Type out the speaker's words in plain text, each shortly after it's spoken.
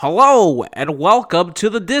Hello, and welcome to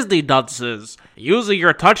the Disney Dunces. Using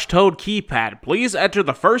your touch-tone keypad, please enter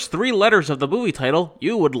the first three letters of the movie title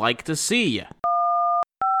you would like to see.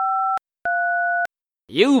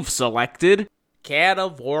 You've selected Can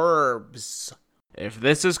of Worms. If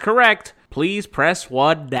this is correct, please press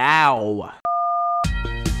 1 now.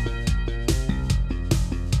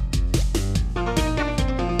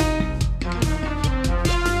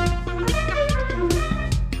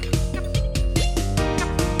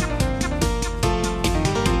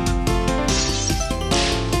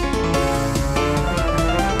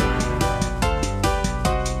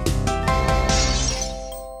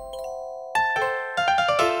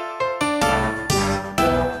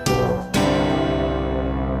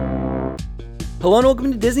 Hello and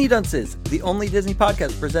welcome to Disney Dunces, the only Disney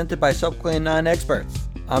podcast presented by subclass non-experts.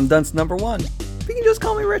 I'm Dunce number 1. You can just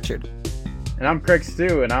call me Richard. And I'm Craig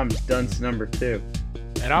Stew, and I'm Dunce number 2.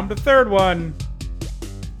 And I'm the third one.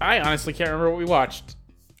 I honestly can't remember what we watched.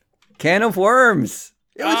 Can of Worms.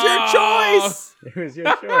 It was your choice. It was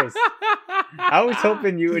your choice. I was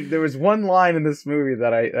hoping you would. There was one line in this movie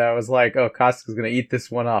that I was like, oh, Costa's gonna eat this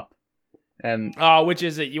one up. And which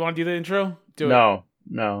is it? You want to do the intro? Do it.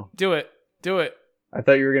 No. Do it. I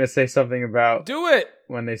thought you were gonna say something about Do it.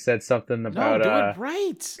 when they said something about No, do it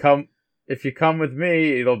right. If you come with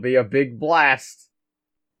me, it'll be a big blast.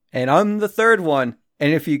 And I'm the third one.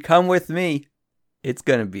 And if you come with me, it's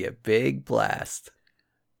going to be a big blast.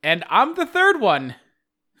 And I'm the third one.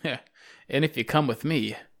 And if you come with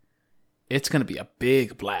me, it's going to be a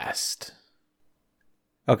big blast.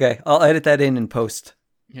 Okay, I'll edit that in post.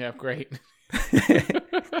 Yeah, great.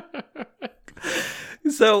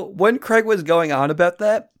 So when Craig was going on about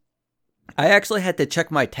that, I actually had to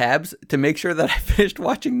check my tabs to make sure that I finished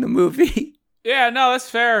watching the movie. Yeah, no, that's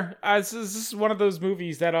fair. This is one of those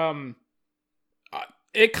movies that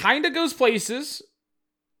it kind of goes places.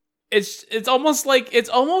 It's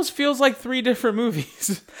almost feels like three different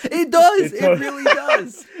movies. It does. It really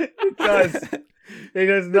does. It does. It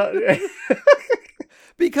does not.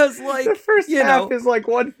 Because like The first half is like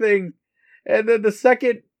one thing, and then the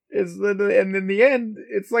second is and then the end.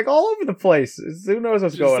 It's like all over the place. Who knows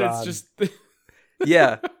what's going on?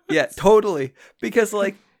 yeah, totally. Because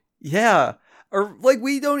like, yeah, or like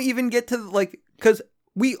we don't even get to like, because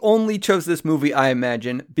we only chose this movie, I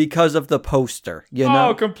imagine, because of the poster. You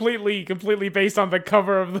know, completely based on the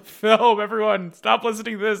cover of the film. Everyone, stop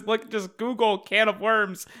listening to this. Look, just Google "Can of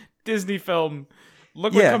Worms" Disney film.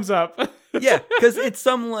 Look what comes up. Yeah, because it's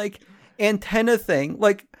some like antenna thing.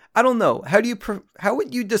 Like, I don't know. How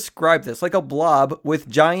would you describe this? Like a blob with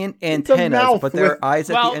giant antennas, but there are eyes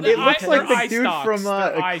at the end. It looks like eye the dude stalks. from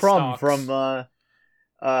They're Crumb stalks. from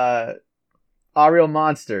Ariel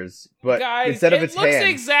Monsters, but Guys, instead of its it looks hands.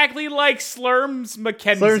 exactly like Slurms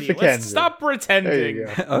McKenzie. Slurms Let's McKenzie. stop There pretending. you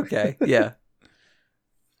go. Okay, yeah.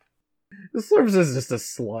 The Slurms is just a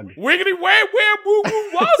slug. Wiggity wham wham woo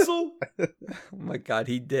woo wazzle. Oh my god,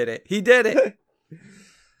 he did it. He did it.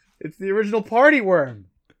 It's the original party worm.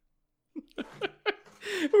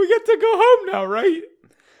 We get to go home now, right?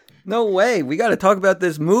 No way. We got to talk about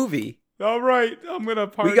this movie. All right, I'm gonna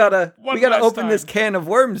party. We gotta one open last time. this can of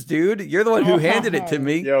worms, dude. You're the one who handed it to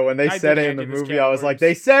me. Yo, when they I said did it in the hand you this movie, can I of was like, worms.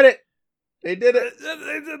 they said it. They did it.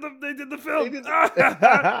 They did the They film. did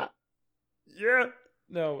Yeah.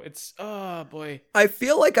 No, it's boy. I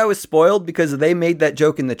feel like I was spoiled because they made that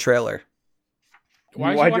joke in the trailer.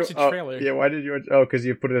 Why did you watch the oh, trailer? Yeah, why did you watch? Oh, because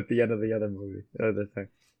you put it at the end of the other movie, the other thing.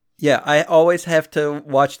 Yeah, I always have to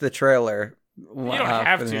watch the trailer. You don't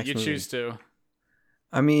have to. You choose to.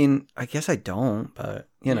 I mean, I guess I don't, but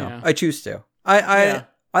you know, Yeah. I choose to. I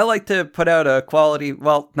like to put out a quality,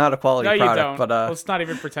 well, not a quality No, you product, don't. but Let's not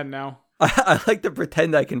even pretend now. I like to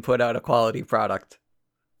pretend I can put out a quality product.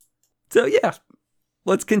 So yeah,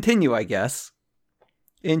 let's continue, I guess,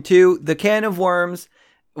 into the Can of Worms.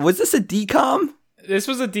 Was this a DCOM? This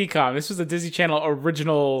was a DCOM. This was a Disney Channel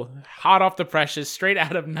original, hot off the presses, straight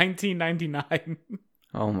out of 1999.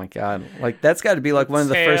 Oh my god! Like that's got to be like one of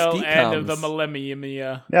the first Tail DCOMs. end of the millennium.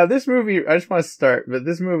 Yeah. Now, this movie, I just want to start, but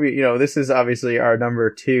this movie, you know, this is obviously our number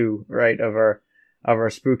 2, right, of our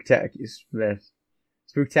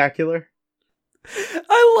spooktacular.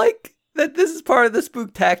 I like that this is part of the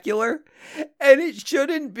spooktacular, and it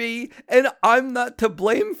shouldn't be, and I'm not to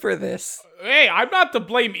blame for this. Hey, I'm not to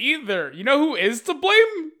blame either. You know who is to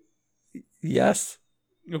blame? Yes,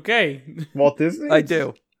 Okay. Walt Disney? I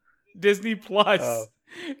do. Disney Plus. Oh.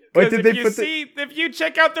 Wait, Because did if they you put if you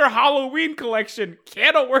check out their Halloween collection,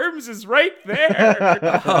 Can of Worms is right there.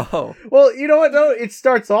 Oh, Well, you know what, though? It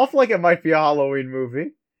starts off like it might be a Halloween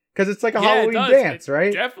movie. because it's like a Yeah, it Halloween does. dance, It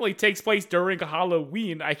right? definitely takes place during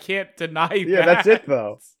Halloween. I can't deny Yeah, that. that's it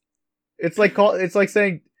though. It's like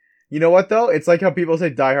saying, you know what though? It's like how people say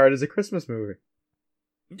Die Hard is a Christmas movie.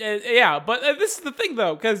 Yeah, but this is the thing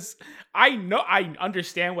though, because I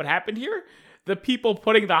understand what happened here. The people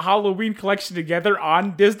putting the Halloween collection together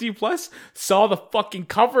on Disney Plus saw the fucking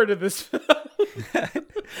cover to this film.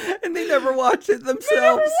 And they never watched it They never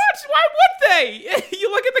themselves. watched. Why would they?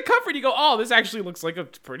 You look at the cover and you go, "Oh, this actually looks like a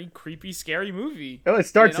pretty creepy, scary movie." Oh, it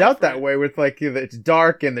starts You know, out that way with like it's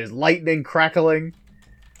dark and there's lightning crackling,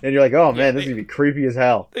 and you're like, oh man, this is gonna be creepy as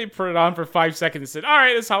hell. They put it on for 5 seconds and said, "All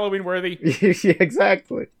right, it's Halloween worthy." Yeah,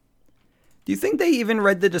 exactly. Do you think they even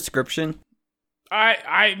read the description?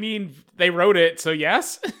 I mean, they wrote it, so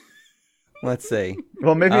yes. Let's see.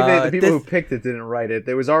 Well, maybe the people who this- picked it didn't write it.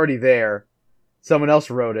 It was already there. Someone else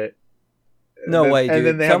wrote it. No way, dude. And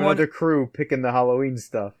then they have Someone- another crew picking the Halloween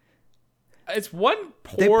stuff. It's one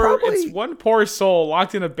They poor, probably- it's one poor soul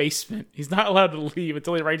locked in a basement. He's not allowed to leave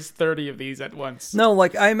until he writes 30 of these at once. No,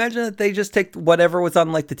 like I imagine that they just take whatever was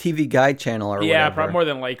on like the TV Guide channel or Yeah, whatever. more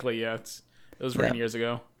than likely. Yeah, it was written Yeah. years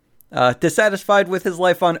ago. Dissatisfied with his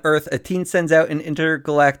life on Earth, a teen sends out an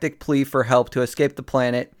intergalactic plea for help to escape the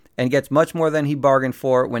planet and gets much more than he bargained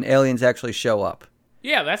for when aliens actually show up.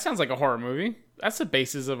 Yeah, that sounds like a horror movie. That's the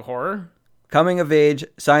basis of horror. Coming of age,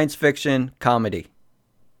 science fiction, comedy.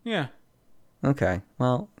 Yeah. Okay,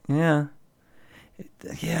 well, yeah.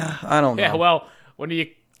 Yeah, I don't know. Yeah, well, when you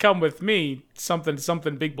come with me,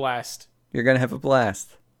 something big blast. You're going to have a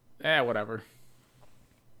blast. Whatever.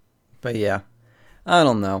 But yeah, I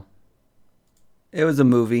don't know. It was a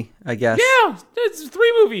movie, I guess. Yeah, it's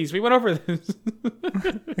 3 movies. We went over this.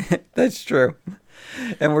 That's true.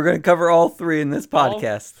 And we're going to cover all 3 in this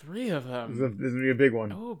podcast. All 3 of them. This is gonna be a big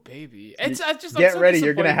one. Oh, baby. I'm Get so ready,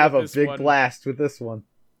 you're gonna disappointed have a with this big one. blast with this one.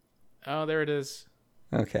 Oh, there it is.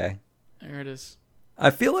 Okay. There it is. I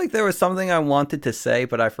feel like there was something I wanted to say,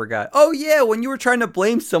 but I forgot. Oh, yeah, when you were trying to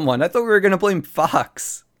blame someone. I thought we were going to blame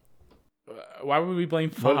Fox Why would we blame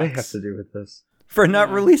Fox? What do they have to do with this? for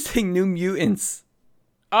not releasing New Mutants.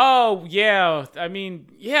 Oh, yeah. I mean,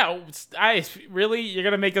 yeah. You're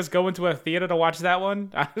going to make us go into a theater to watch that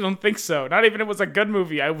one? I don't think so. Not even if it was a good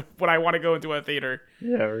movie, would I want to go into a theater.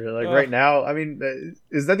 Yeah, like right now. I mean,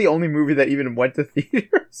 is that the only movie that even went to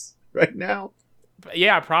theaters right now? But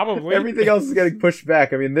yeah, probably. Everything else is getting pushed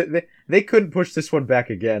back. I mean, they couldn't push this one back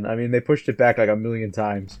again. I mean, they pushed it back like a million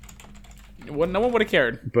times. Well, no one would have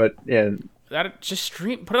cared. But yeah, That just put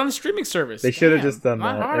it on a streaming service. they should have Damn, just done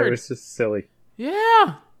not that. hard. It was just silly.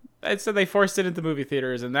 Yeah. So they forced it into movie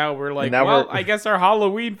theaters, and now we're like, now well, we're- I guess our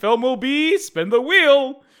Halloween film will be Spin the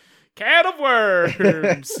Wheel, Can of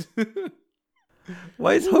Worms.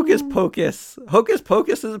 Why is Hocus Pocus? Hocus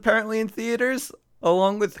Pocus is apparently in theaters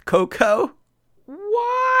along with Coco.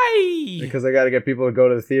 Why? Because I got to get people to go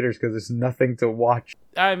to the theaters because there's nothing to watch.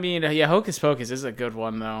 I mean, yeah, Hocus Pocus is a good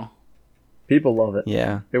one, though. People love it.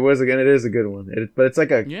 Yeah. It is a good one. But it's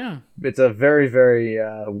like Yeah. it's a very, very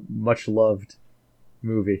much loved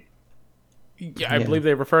movie. Yeah, I believe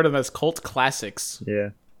they refer to them as cult classics. Yeah.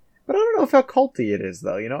 But I don't know if how culty it is,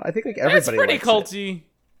 though. You know, I think like everybody It's pretty likes culty. it.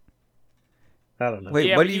 I don't know. Wait,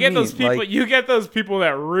 Yeah, what but do you you get those mean? people. Like, You get those people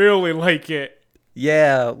that really like it.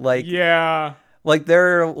 yeah, Yeah. like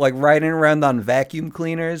they're like riding around on vacuum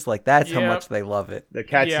cleaners. Like that's how Yep. much they love it. The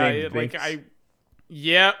cat's Yeah, named like Binks.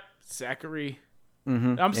 Yep, Zachary.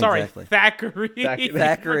 Mm-hmm, I'm sorry, exactly. Thackeray.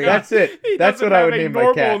 Thackeray. That's it. He That's doesn't what I have would a name my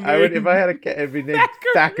normal cat. I would name. if I had a cat. It'd be named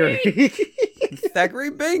Thackeray. Thackeray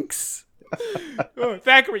Binks. Oh,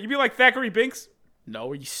 Thackeray. You be like Thackeray Binks? No,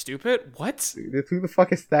 are you stupid? What? Who the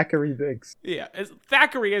fuck is Thackeray Binks? Yeah,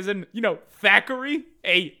 Thackeray as in, Thackeray,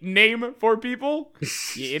 a name for people.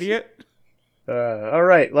 You idiot. All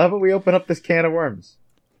right. How about we open up this can of worms?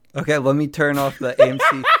 Okay, let me turn off the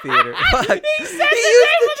AMC theater. He said the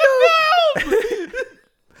name of the film!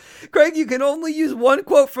 Craig, you can only use one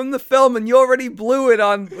quote from the film, and you already blew it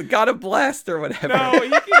on "Got a Blast" or whatever. No,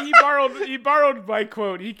 he borrowed my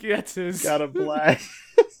quote. He gets his. Got a blast.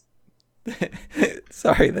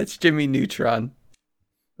 Sorry, that's Jimmy Neutron.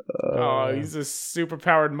 Oh, he's a super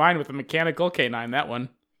powered mind with a mechanical canine. That one.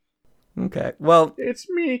 Okay, well, It's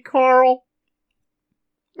me, Carl.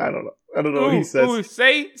 I don't know. I don't know what he says. Ooh,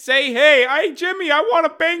 say, hey, Jimmy, I want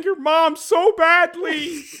to bang your mom so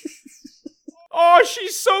badly. Oh,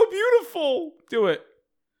 she's so beautiful. Do it.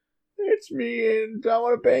 It's me, and I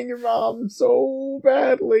want to bang your mom so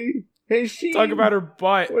badly. Hey, she. Talk about her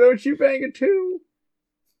butt. Why don't you bang it too?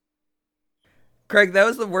 Craig, that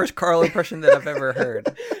was the worst Carl impression that I've ever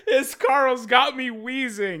heard. This Carl's got me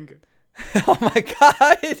wheezing. Oh my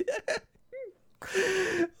god!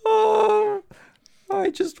 Oh, I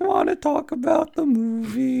just want to talk about the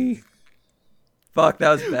movie. Fuck, that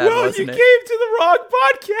was bad, Well, wasn't you it? came to the wrong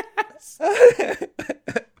podcast.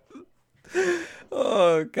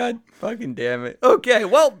 Oh, god fucking damn it. Okay,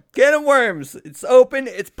 well, can of worms. It's open.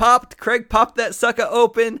 It's popped. Craig popped that sucker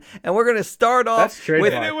open. And we're going to start off That's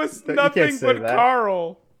trademark. And it was You can't nothing say but that.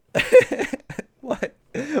 Carl. What?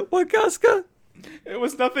 What, Casca? It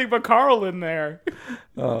was nothing but Carl in there.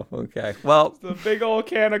 Oh, okay. Well, The big old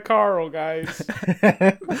can of Carl, guys.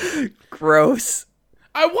 gross.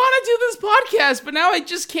 I want to do this podcast, but now I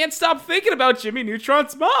just can't stop thinking about Jimmy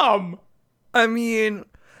Neutron's mom. I mean,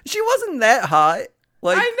 she wasn't that hot.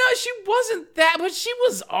 Like, I know she wasn't that, but she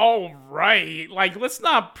was all right. Like, let's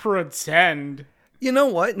not pretend. you know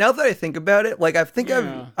what? Now that I think about it, like, I think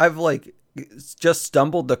Yeah. I've like just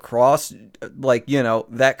stumbled across like, you know,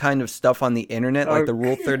 that kind of stuff on the internet, like the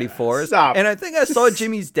Rule 34s. Stop. And I think I saw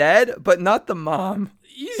Jimmy's dad, but not the mom.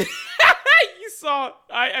 You saw,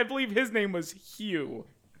 I believe his name was Hugh.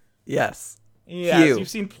 Yes. Yes, Hugh. you've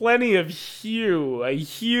seen plenty of Hugh, a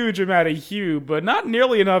huge amount of Hugh, but not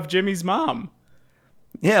nearly enough Jimmy's mom.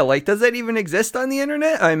 Yeah, like, does that even exist on the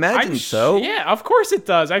internet? I imagine so. Yeah, of course it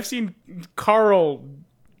does. I've seen Carl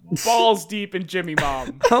balls deep in Jimmy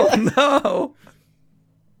mom. Oh no.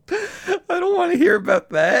 I don't want to hear about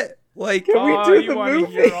that. Like, Can we Oh, do you the want to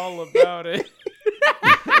movie? hear all about it.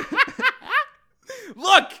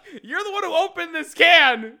 Look, you're the one who opened this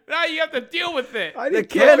can. Now you have to deal with it. I The didn't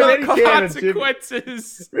can open of any can of Jimmy.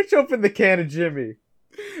 Consequences. Rich opened the can of Jimmy.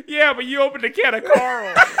 Yeah, but you opened a can of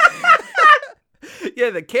Carl. yeah,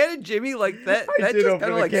 the can of Jimmy, like, that I did just open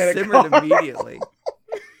kind of the like can of simmered Carl. immediately.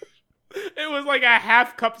 It was like a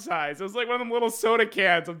half cup size. It was like one of them little soda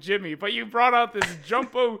cans of Jimmy, but you brought out this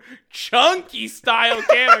jumbo chunky style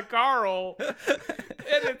can of Carl.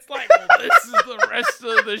 And it's like, well, this is the rest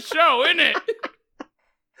of the show, isn't it?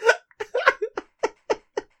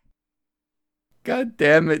 God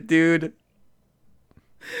damn it, dude.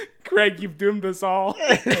 Craig, you've doomed us all.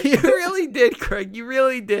 You really did, Craig. You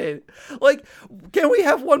really did. Like, can we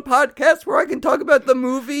have one podcast where I can talk about the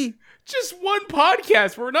movie? Just one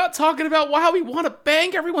podcast. We're not talking about how we want to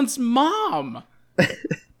bang everyone's mom.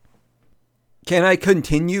 Can I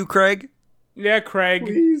continue, Craig? Yeah, Craig.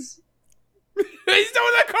 Please. He's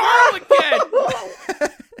doing the Carl again.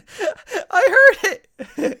 I heard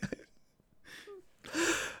it.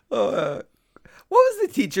 What was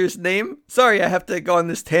the teacher's name? Sorry, I have to go on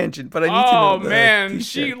this tangent, but I need to know. Oh the man, teacher.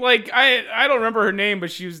 she like I don't remember her name,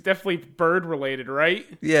 but she was definitely bird related, right?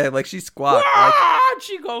 Yeah, like she squawked. Like, Ah,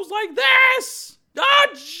 she goes like this. Oh,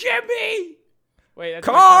 Jimmy. Wait, that's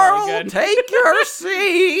not Carl, again. take your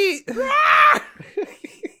seat. Ah!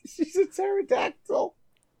 She's a pterodactyl.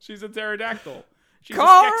 She's a pterodactyl. She's a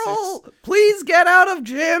Carl, please get out of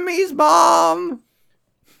Jimmy's mom.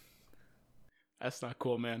 That's not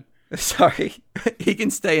cool, man. Sorry, he can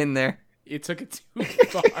stay in there. You took it too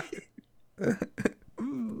far.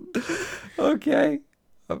 Okay.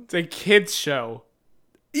 It's a kids show.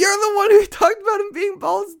 You're the one who talked about him being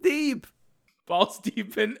balls deep. Balls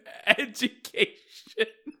deep in education.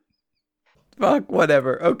 Fuck,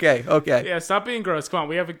 whatever. Okay. Yeah, stop being gross. Come on,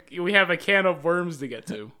 we have a can of worms to get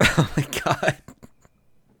to. Oh my god.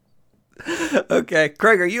 Okay,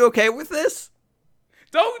 Craig, are you okay with this?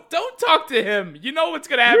 Don't talk to him. You know what's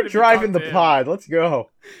gonna happen. You're if you driving talk the to him. pod. Let's go.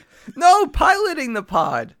 No, piloting the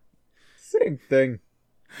pod. Same thing.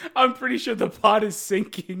 I'm pretty sure the pod is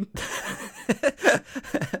sinking.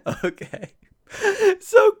 Okay.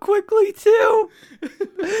 So quickly too.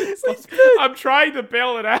 I'm trying to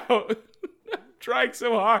bail it out. I'm trying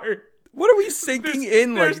so hard. What are we sinking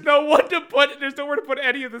in? There's Like, nowhere to put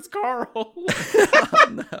any of this Carl. oh,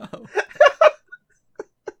 no.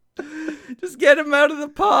 Just get him out of the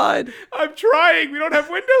pod. I'm trying. We don't have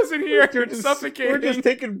windows in here. We're It's just, suffocating. we're just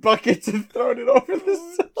taking buckets and throwing it over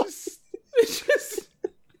the side. It's just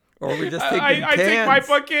Or we're just taking I cans. take my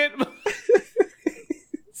bucket.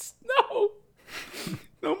 No.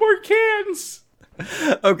 No more cans.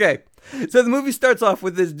 Okay. So the movie starts off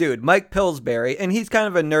with this dude, Mike Pillsbury, and he's kind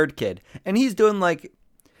of a nerd kid. And he's doing like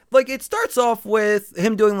it starts off with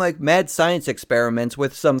him doing like mad science experiments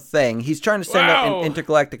with something. He's trying to send out Wow. an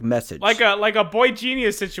intergalactic message. Like a boy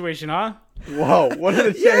genius situation, huh? Whoa, what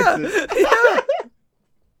are the chances? yeah.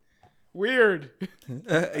 Weird.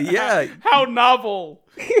 Yeah. How novel.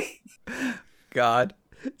 God.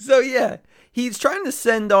 So yeah, he's trying to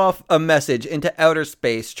send off a message into outer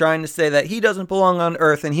space, trying to say that he doesn't belong on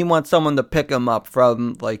Earth and he wants someone to pick him up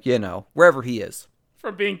from, like, you know, wherever he is.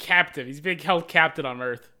 From being captive. He's being held captive on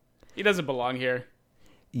Earth. He doesn't belong here.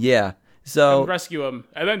 Yeah. So Rescue him.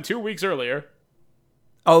 And then 2 weeks earlier.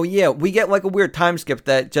 Oh, yeah, we get like a weird time skip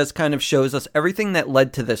that just kind of shows us everything that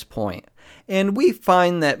led to this point. And we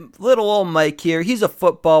find that little old Mike here, he's a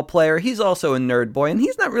football player, he's also a nerd boy, and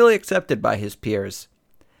he's not really accepted by his peers.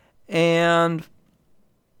 And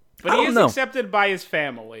But I he don't is know. accepted by his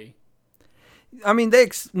family. I mean,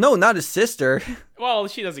 no, not his sister. Well,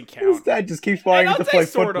 she doesn't count. His dad just keeps wanting I'll to say play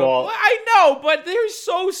sort of. football. Well, I know, but they're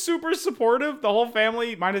so super supportive. The whole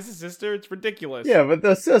family, minus his sister, it's ridiculous. Yeah, but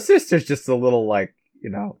the sister's just a little like,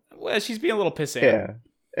 Well, she's being a little pissant. yeah.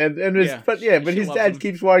 And his, Yeah, but she his loves dad him.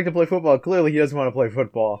 keeps wanting to play football. Clearly, he doesn't want to play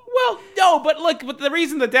football. Well, no, but the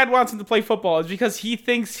reason the dad wants him to play football is because he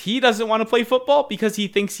thinks he doesn't want to play football because he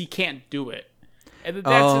thinks he can't do it. And the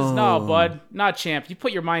dad says, "No, bud, not champ. You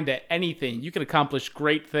put your mind to anything, you can accomplish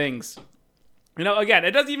great things." Again,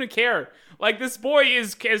 it doesn't even care. Like, this boy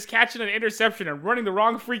is catching an interception and running the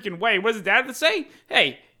wrong freaking way. What does his dad have to say?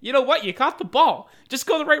 Hey, you know what? You caught the ball. Just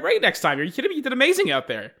go the right way next time. Are you kidding me? You did amazing out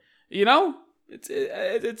there.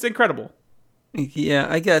 It's incredible. Yeah,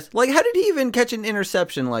 I guess. Like, how did he even catch an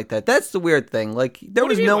interception like that? That's the weird thing. Like, there What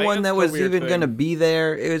do was you mean, no like, one that's that the was weird even thing? going to be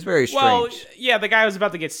there. It was very strange. Well, yeah, the guy was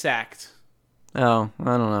about to get sacked. Oh, I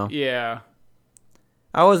don't know. Yeah.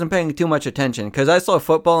 I wasn't paying too much attention because I saw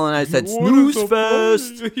football and I said, snooze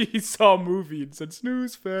fest. He saw a movie and said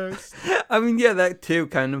snooze fest. I mean, yeah, that too,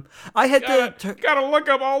 kind of. I had Gotta look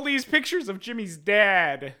up all these pictures of Jimmy's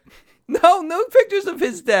dad. No pictures of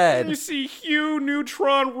his You dad. see Hugh,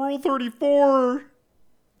 Neutron, Rule 34.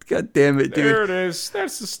 God damn it, dude. There it is.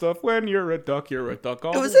 That's the stuff. When you're a duck, you're a duck.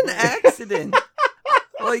 It was an accident.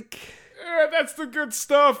 Like, Yeah, that's the good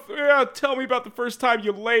stuff. Yeah, tell me about the first time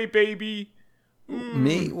you lay, baby.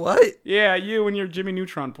 me? What? Yeah, you and your Jimmy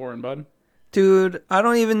Neutron porn, bud. Dude, I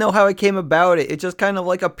don't even know how I came about it. It just kind of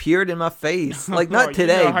like appeared in my face. Like, not Oh,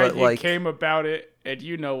 today, you know how but you like, came about it, and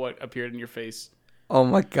you know what appeared in your face. oh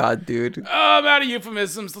my God, dude. I'm out of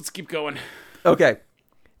euphemisms. Let's keep going. Okay.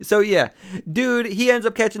 So yeah, dude, he ends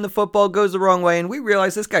up catching the football, goes the wrong way, and we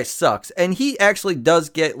realize this guy sucks. And he actually does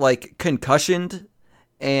get like concussioned,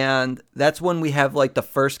 and that's when we have like the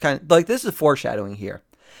first kind of, like, this is foreshadowing here.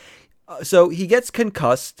 So he gets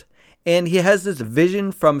concussed, and he has this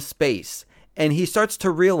vision from space, and he starts to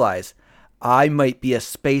realize, I might be a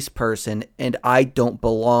space person, and I don't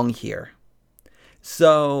belong here.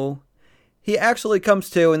 So he actually comes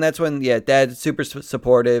to, and that's when, yeah, Dad's super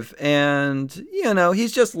supportive, and,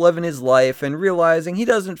 he's just living his life and realizing he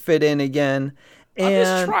doesn't fit in again. I'm And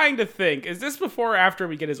just trying to think. Is this before or after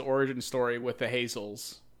we get his origin story with the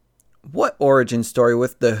Hazels? what origin story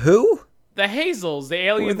with the who? The Hazels, the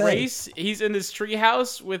alien Who are they? race. He's in his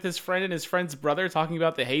treehouse with his friend and his friend's brother talking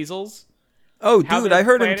about the Hazels. Oh, How dude, their I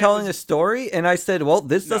heard him planet telling was- a story, and I said, well,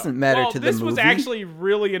 this doesn't matter well, to the this movie. was actually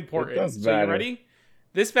really important. It does So you matter. ready?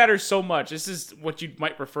 This matters so much. This is what you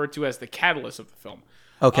might refer to as the catalyst of the film.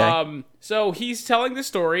 Okay. So he's telling the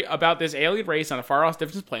story about this alien race on a far off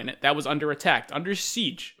distant planet that was under attack, under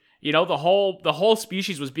siege. The whole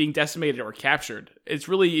species was being decimated or captured. He's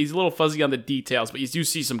a little fuzzy on the details, but you do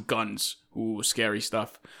see some guns. Ooh, scary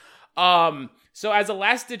stuff. So as a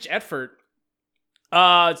last ditch effort,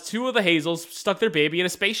 two of the Hazels stuck their baby in a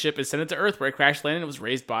spaceship and sent it to Earth, where it crash landed and was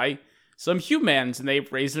raised by some humans, and they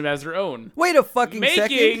raised him as their own. Wait a fucking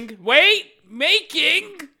second.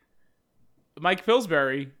 Making Mike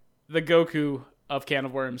Pillsbury the Goku of Can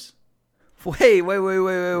of Worms.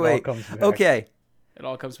 Wait. comes back. Okay. It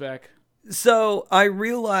all comes back. So I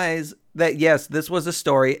realize that, yes, this was a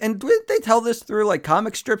story. And did they tell this through like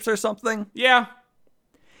comic strips or something? Yeah.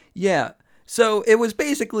 Yeah. So it was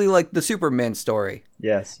basically like the Superman story.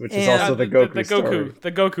 Yes, which is And- also the Goku story.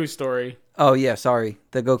 The Goku story. Oh, yeah, sorry.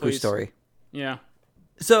 The Goku Please. story. Yeah.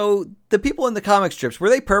 So the people in the comic strips, were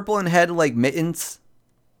they purple and had like mittens?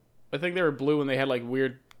 I think they were blue and they had like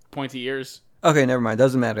weird pointy ears. Okay, never mind.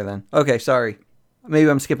 Doesn't matter then. Okay, sorry. Maybe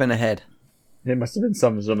I'm skipping ahead. It must have been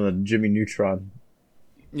some of the Jimmy Neutron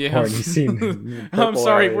Yeah. porn you've seen. I'm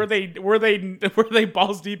sorry. Purple Were they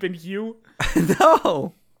balls deep in Hugh?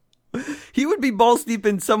 No. He would be balls deep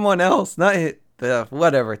in someone else, not it.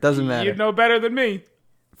 Whatever. It doesn't matter. You'd know better than me.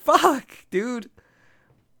 Fuck, dude.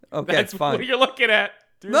 Okay, That's fine. what you're looking at.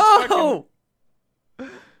 Dude, No!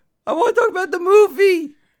 I want to talk about the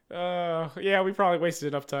movie! Yeah, we probably wasted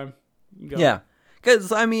enough time. You can go. Yeah.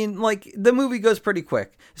 Because, I mean, like, the movie goes pretty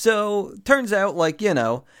quick. So, turns out, like,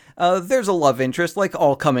 there's a love interest, like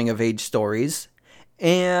all coming-of-age stories.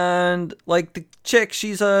 And, like, the chick,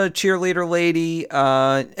 she's a cheerleader lady,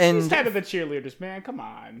 and... She's head of the cheerleaders, man. Come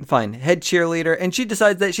on. Fine, head cheerleader, and she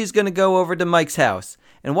decides that she's going to go over to Mike's house.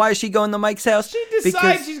 And why is she going to Mike's house? She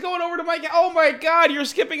decides she's going over to Mike. Oh my god, you're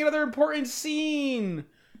skipping another important scene.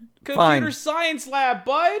 Computer Fine. science lab,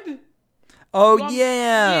 bud. Oh, Well,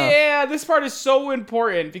 yeah. Yeah, this part is so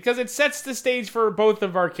important because it sets the stage for both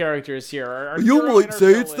of our characters here. Our You hero might and our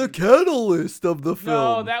say it's the villain. catalyst of the film.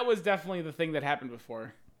 No, that was definitely the thing that happened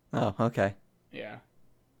before. Oh, okay. Yeah.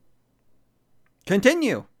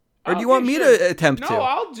 Continue. Or do you Okay, want me sure. to attempt No, to?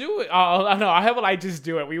 I'll do it. No, how about I just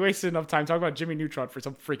do it? We wasted enough time talking about Jimmy Neutron for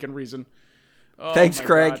some freaking reason. Oh, Thanks, my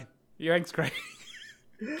Craig. God. Yeah, thanks, Craig.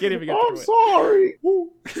 Can't even get I'm through it. sorry.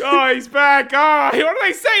 Oh, he's back. Oh, what did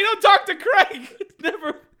I say? Don't talk to Craig.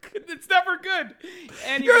 It's never good.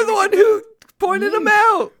 Anyway, You're the one who pointed him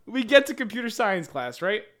out. we get to computer science class,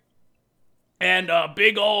 right? And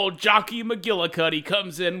big old Jockey McGillicuddy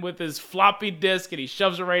comes in with his floppy disk and he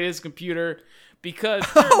shoves it right in his computer because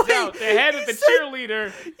turns wait, out the head of the you said-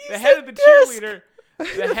 cheerleader, the said head of the disk. cheerleader, I the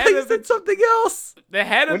head thought you of the said something else. the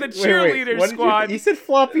head of the Wait, cheerleader what did squad. You said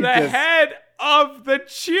floppy The disk. head of the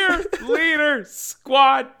cheerleader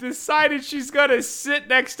squad decided she's gonna sit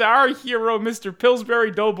next to our hero, Mr.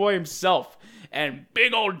 Pillsbury Doughboy himself. And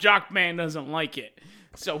big old Jockman doesn't like it.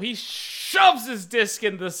 So he shoves his disc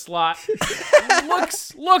in the slot,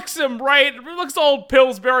 looks old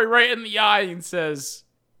Pillsbury right in the eye and says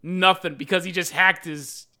nothing because he just hacked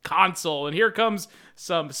his console. And here comes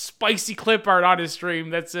some spicy clip art on his stream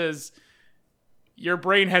that says, "Your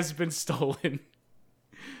brain has been stolen."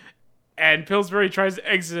 And Pillsbury tries to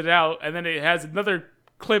exit it out, and then it has another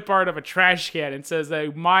clip art of a trash can and says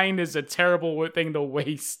that mine is a terrible thing to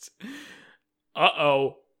waste.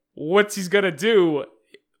 Uh-oh. What's he gonna do?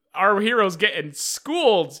 Our hero's getting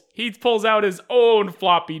schooled. He pulls out his own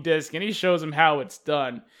floppy disk, and he shows him how it's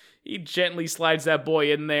done. He gently slides that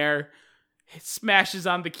boy in there, smashes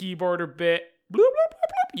on the keyboard a bit. Bloop, bloop,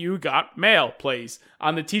 bloop, bloop. You got mail, plays.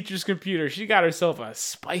 On the teacher's computer, she got herself a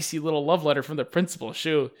spicy little love letter from the principal.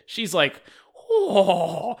 She's like,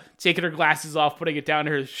 oh, taking her glasses off, putting it down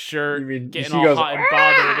to her shirt, You mean getting she all goes, hot and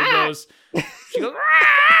bothered, and she goes,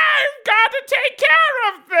 I've got to take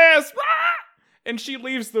care of this. And she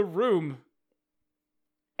leaves the room.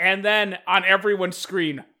 And then on everyone's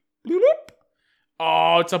screen, bloop,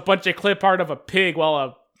 oh, it's a bunch of clip art of a pig while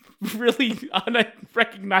a really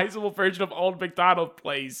unrecognizable version of Old MacDonald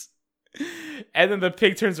plays. And then the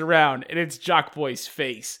pig turns around and it's Jock Boy's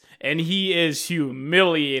face. And he is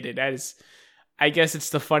humiliated as, I guess it's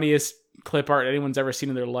the funniest clip art anyone's ever seen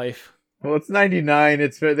in their life. Well, it's 99.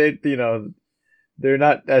 They're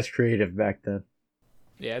not as creative back then.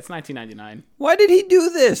 Yeah, it's 1999. Why did he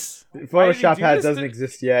do this? Photoshop do this? doesn't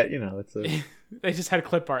exist yet. It's a. They just had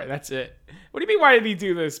clip art. That's it. What do you mean, why did he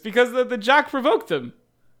do this? Because the jock provoked him.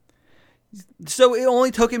 So it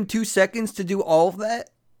only took him 2 seconds to do all of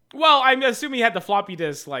that? Well, I'm assuming he had the floppy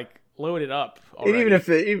disk, loaded up And already. even if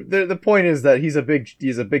the point is that he's a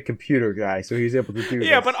big computer guy, so he's able to do this.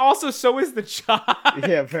 Yeah, but also so is the jock.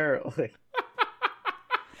 yeah, apparently.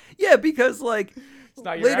 Yeah, because It's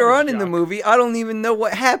not your later on average in the jock. movie, I don't even know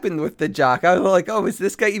what happened with the jock. I was like, oh, is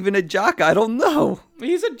this guy even a jock? I don't know.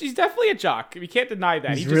 He's definitely a jock. We can't deny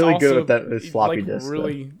that. He's He just really good also- with his floppy disk,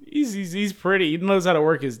 Really, he's pretty. He knows how to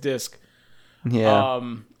work his disc. Yeah.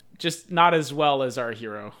 Just not as well as our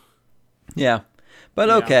hero. Yeah. But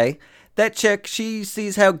Yeah. okay. That chick, she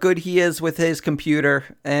sees how good he is with his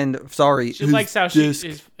computer and She his likes how disc.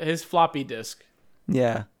 his floppy disk.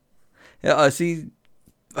 Yeah.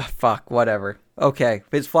 Fuck, whatever. Okay,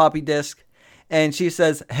 his floppy disk. And she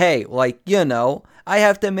says, hey, I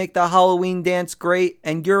have to make the Halloween dance great,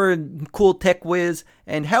 and you're a cool tech whiz,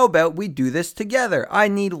 and how about we do this together? I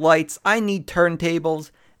need lights, I need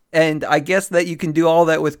turntables, and I guess that you can do all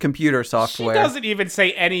that with computer She software. doesn't even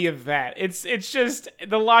say any of that. It's just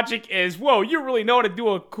the logic is, whoa, you really know how to do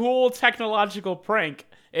a cool technological prank.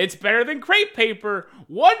 It's better than crepe paper.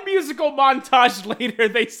 One musical montage later,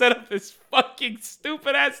 they set up this fucking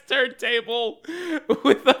stupid ass turntable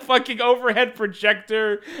with a fucking overhead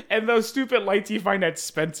projector and those stupid lights you find at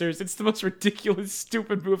Spencer's. It's the most ridiculous,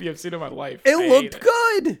 stupid movie I've seen in my life. It I looked hate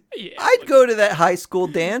good. Yeah, I'd go to that high school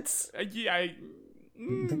dance. Yeah,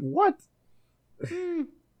 What?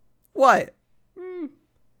 What?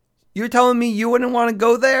 You're telling me you wouldn't want to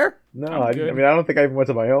go there? No, I'm I good. mean, I don't think I even went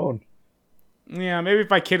to my own. yeah. Maybe if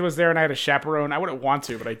my kid was there and I had a chaperone, I wouldn't want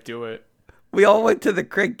to, but I'd do it. We all went to the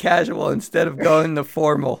Craig Casual instead of going to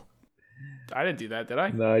formal. I didn't do that, did I?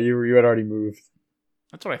 No, you had already moved.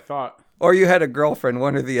 That's what I thought. Or you had a girlfriend,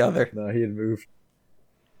 one or the other. No, he had moved.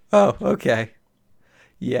 Oh, okay.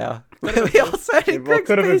 Yeah. We all sat in Well, Craig's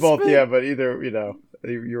could have been both, basement. yeah, but either,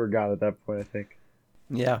 you were gone at that point, I think.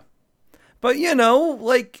 Yeah. But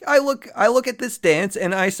I look at this dance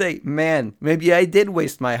and I say, man, maybe I did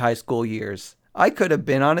waste my high school years. I could have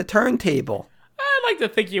been on a turntable. I'd like to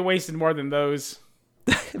think you wasted more than those.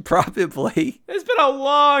 Probably. There's been a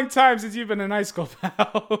long time since you've been in high school,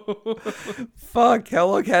 pal. Fuck, how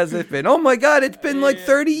long has it been? Oh my god, it's been like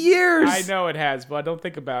 30 years. I know it has, but don't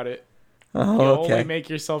think about it. Oh, You'll okay. only make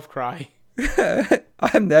yourself cry.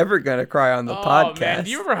 I'm never gonna cry on the podcast. Man.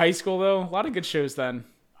 Do you remember high school, though? A lot of good shows then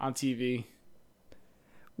on TV.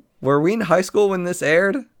 Were we in high school when this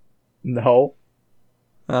aired? No.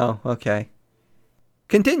 Oh, okay.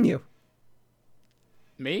 Continue.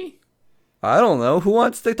 Me? I don't know. Who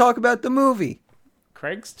wants to talk about the movie?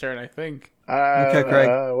 Craig's turn, I think. Okay,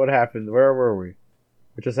 Craig. What happened? Where were we?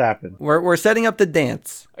 What just happened? We're setting up the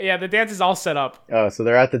dance. Yeah, the dance is all set up. Oh, so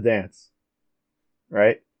they're at the dance,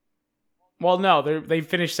 right? Well, no, they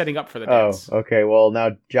finished setting up for the Oh, dance. okay. Well,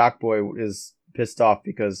 now Jockboy is pissed off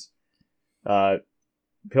because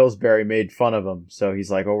Pillsbury made fun of him. So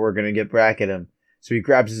he's like, "Oh, we're gonna get back at him." So he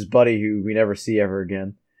grabs his buddy, who we never see ever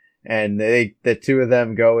again, and the two of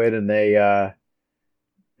them go in and they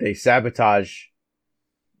sabotage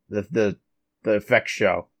the effects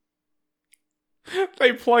show.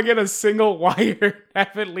 They plug in a single wire,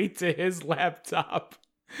 have it lead to his laptop,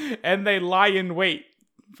 and they lie in wait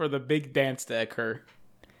for the big dance to occur.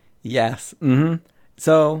 Yes.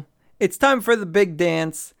 So it's time for the big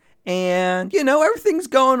dance. And, everything's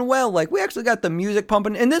going well. Like, we actually got the music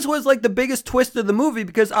pumping. And this was, like, the biggest twist of the movie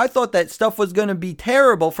because I thought that stuff was going to be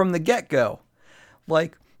terrible from the get-go.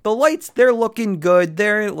 Like, the lights, they're looking good.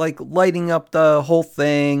 They're, like, lighting up the whole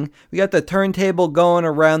thing. We got the turntable going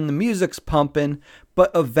around. The music's pumping.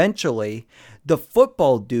 But eventually, the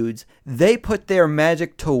football dudes, they put their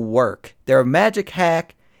magic to work. Their magic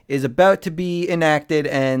hack is about to be enacted.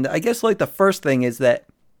 And I guess, like, the first thing is that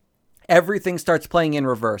everything starts playing in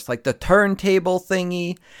reverse, like the turntable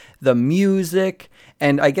thingy, the music,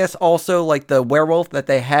 and I guess also like the werewolf that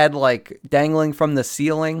they had like dangling from the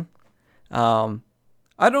ceiling.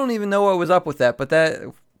 I don't even know what was up with that, but that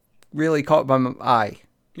really caught my eye.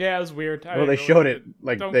 Yeah, it was weird. Well, they showed it.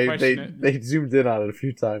 Like Don't they question it. they zoomed in on it a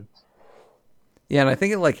few times. Yeah, and I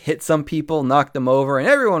think it like hit some people, knocked them over, and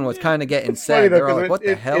everyone was kind of getting It's funny sad. though, They're all 'cause like, "What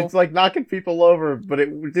the hell?" It's like knocking people over, but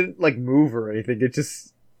it didn't like move or anything. It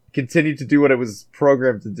just continued to do what it was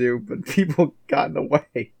programmed to do, but people got in the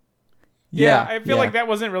way. Yeah, I feel like that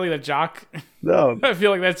wasn't really the jock. No. I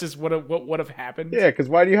feel like that's just what would have happened. Yeah, because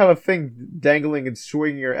why do you have a thing dangling and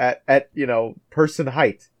swinging her at person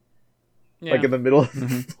height, Yeah. like in the middle of the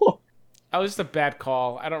floor, That was just a bad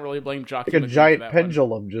call. I don't really blame Jockey. like a McGee giant for that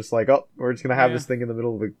pendulum, just like we're just gonna have Yeah. this thing in the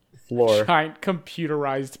middle of the one. floor. Giant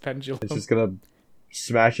computerized pendulum. It's just gonna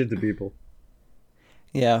smash into people.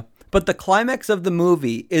 Yeah. But the climax of the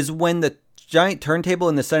movie is when the giant turntable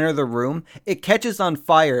in the center of the room, it catches on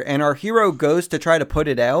fire and our hero goes to try to put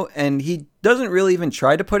it out and he doesn't really even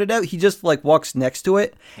try to put it out. He just like walks next to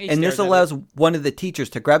it. He And this stares at allows one of the teachers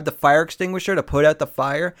to grab the fire extinguisher to put out the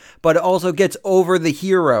fire, but it also gets over the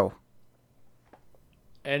hero.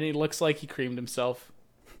 And he looks like he creamed himself.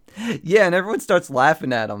 Yeah, and everyone starts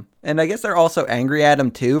laughing at him. And I guess they're also angry at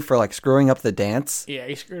him too for like screwing up the dance. Yeah,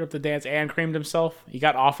 he screwed up the dance and creamed himself. He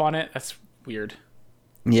got off on it. That's weird.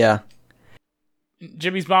 Yeah.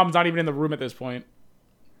 Jimmy's mom's not even in the room at this point.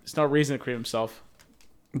 There's no reason to cream himself.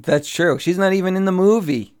 That's true. She's not even in the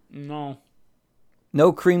movie. No.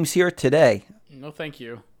 No creams here today. No, thank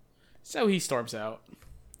you. So he storms out.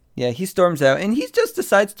 Yeah, he storms out and he just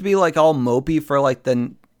decides to be like all mopey for like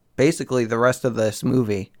basically the rest of this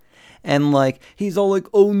movie. And like he's all like,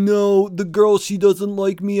 "Oh no, the girl, she doesn't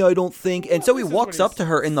like me, I don't think." And so he This is walks what up to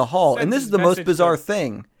her in the hall. And this is the most message bizarre to-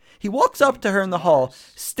 thing. He walks up to her in the hall,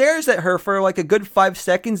 stares at her for like a good 5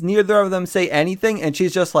 seconds. Neither of them say anything. And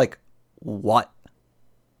she's just like, "What?"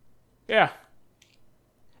 Yeah.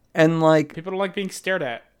 And like, People don't like being stared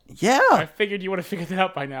at. I yeah, figured you would have figured that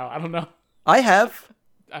out by now. I don't know. I have.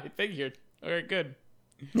 I figured. Alright, good.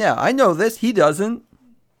 Yeah, I know this. He doesn't.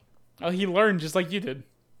 Oh, he learned just like you did.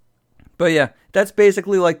 But yeah, that's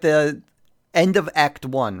basically like the end of Act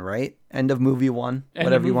 1, right? End of movie 1, End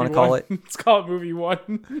whatever of you want to movie call one. it. Let's call it movie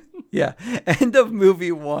 1. Yeah, end of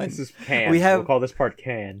movie 1. This is can. We have- We'll call this part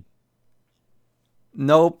can.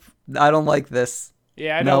 Nope, I don't like this.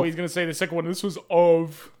 Yeah, I know Nope. he's gonna say the second one. This was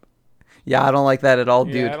of. Yeah, I don't like that at all,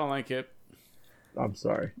 Yeah, dude. I don't like it. I'm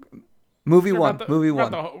sorry. Movie We're 1, about to- movie we're 1.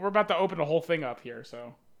 about to- We're about to open the whole thing up here,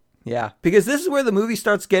 so. Yeah, because this is where the movie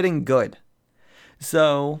starts getting good.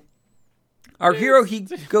 So, our hero, he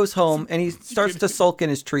goes home and he starts to sulk in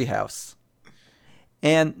his treehouse.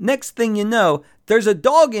 And next thing you know, there's a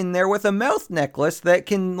dog in there with a mouth necklace that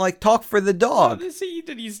can like talk for the dog. See,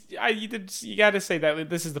 you gotta say that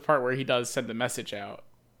this is the part where he does send the message out.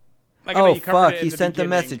 Like, I know Oh you covered fuck, it in he the sent the beginning.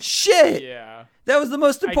 message. Shit! Yeah. That was the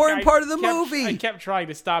most important I part of the kept- movie. I kept trying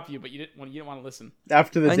to stop you, but you didn't want to listen.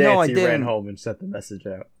 After the I know dance, I he didn't. ran home and sent the message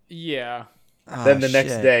out. Yeah. Oh, Then the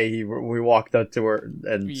next shit. day, we walked up to her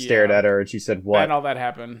and stared Yeah. at her, and she said, "What?" And all that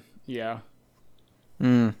happened. Yeah.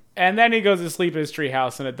 Mm, And then he goes to sleep in his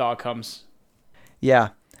treehouse, and a dog comes. yeah.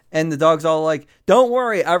 And the dog's all like, "Don't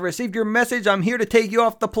worry, I received your message. I'm here to take you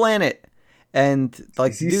off the planet." And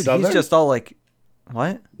like, Is he dude, Southern? he's just all like,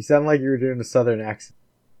 "What? You sound like you were doing a southern accent.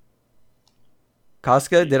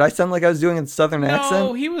 Casca? Did I sound like I was doing a southern No,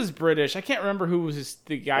 accent?" he was British. I can't remember who was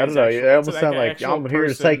the guy. I don't know. It almost sounded like I'm here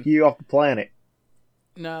to take you off the planet.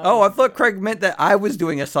 No. Oh, I thought Craig meant that I was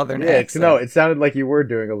doing a southern Yeah, accent. no, it sounded like you were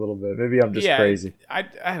doing a little bit. Maybe I'm just crazy.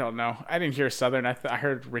 I don't know. I didn't hear Southern. I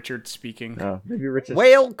heard Richard speaking. No, maybe Richard.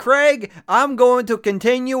 Well, Craig, I'm going to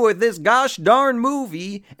continue with this gosh darn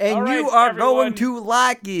movie, and All right, you are everyone. going to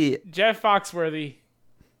like it. Jeff Foxworthy.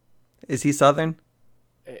 Is he southern?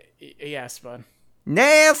 Yes, bud.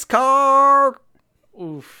 NASCAR.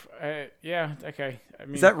 Oof. Yeah. Okay. I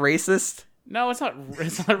mean, Is that racist? no? It's not.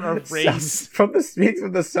 It's not a race. From the Speaks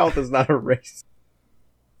from the South is not a race.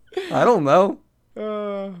 I don't know.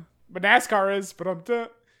 But NASCAR is. But I'm.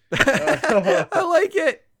 I like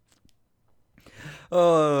it.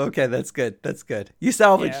 Oh, okay, that's good. That's good. You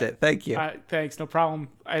salvaged Yeah. it. Thank you. Thanks. No problem.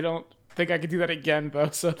 I don't think I could do that again, though.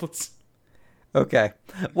 So let's. Okay.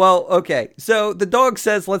 Well, okay. So the dog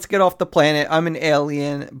says, "Let's get off the planet. I'm an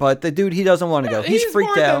alien," but the dude, he doesn't want to go. He's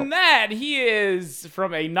freaked more out. than that. He is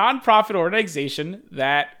from a non-profit organization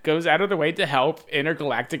that goes out of their way to help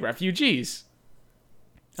intergalactic refugees.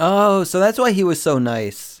 Oh, so that's why he was so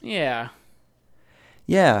nice. Yeah.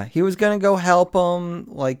 Yeah, he was gonna go help him,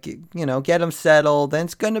 like, you know, get him settled, and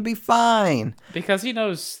it's gonna be fine. Because he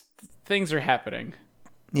knows things are happening.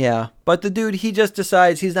 Yeah, but the dude, he just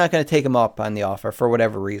decides he's not gonna take him up on the offer for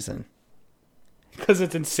whatever reason. Because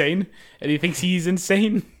it's insane, and he thinks he's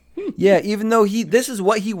insane. Yeah, even though this is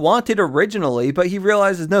what he wanted originally, but he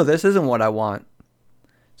realizes, no, this isn't what I want.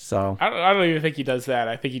 So I don't even think he does that.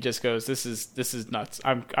 I think he just goes, "This is nuts.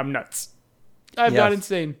 I'm nuts. I'm not Yes.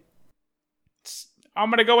 insane. I'm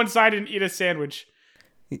gonna go inside and eat a sandwich."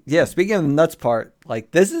 yeah, speaking of the nuts part,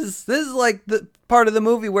 like this is like the part of the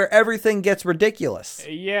movie where everything gets ridiculous.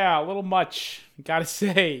 Yeah, a little much. Gotta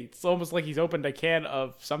say, it's almost like he's opened a can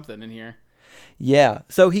of something in here. Yeah,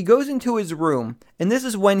 so he goes into his room, and this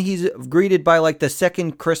is when he's greeted by like the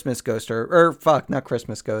second Christmas ghost, or fuck, not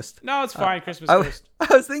Christmas ghost. No, it's fine. Christmas I Ghost.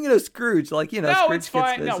 was thinking of Scrooge, like, you know, No, Scrooge it's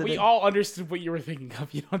fine. gets No, we visited. all understood what you were thinking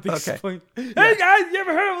of. You don't have to Okay. explain. Hey guys, you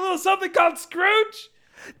ever heard of a little something called Scrooge?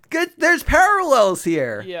 Good, there's parallels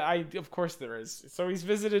here. Yeah, of course there is. So he's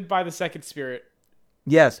visited by the second spirit.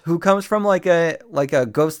 Yes, who comes from like a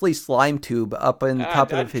ghostly slime tube up in the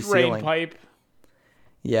top A of his drain ceiling. pipe.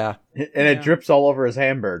 Yeah, And it drips all over his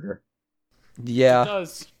hamburger. It yeah,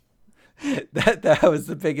 does. that was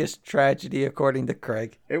the biggest tragedy according to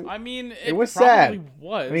Craig. I mean, it was probably sad.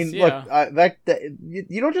 was. I mean, yeah. look,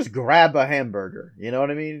 you don't just grab a hamburger. You know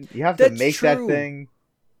what I mean? You have to That's make that true. thing.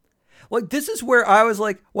 Like, this is where I was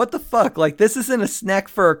like, what the fuck? Like, this isn't a snack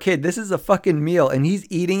for a kid. This is a fucking meal, and he's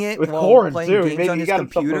eating it With while corn, playing too. games Maybe on you his got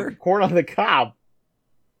himself computer. corn on the cob.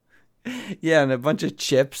 Yeah, and a bunch of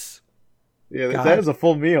chips. Yeah, God. that is a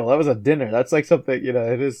full meal. That was a dinner. That's like something, you know,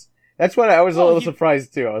 it is. That's what I was a Well, little he-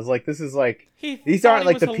 surprised, too. I was like, this is like, thought these aren't he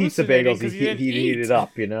like was the pizza hallucinating bagels 'cause he didn't heated eat.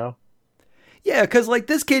 up, you know? Yeah, because, like,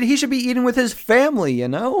 this kid, he should be eating with his family, you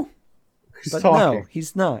know? Who's But talking? no,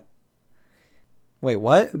 he's not. Wait,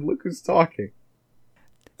 what? Look who's talking.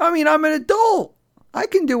 I mean, I'm an adult. I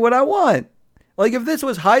can do what I want. Like, if this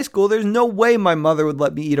was high school, there's no way my mother would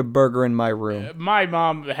let me eat a burger in my room. My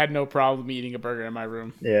mom had no problem eating a burger in my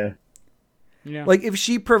room. Yeah. Yeah. Like, if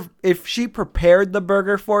she prepared the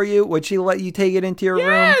burger for you, would she let you take it into your room?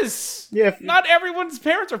 Yes. Yeah, if- Not everyone's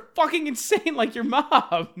parents are fucking insane like your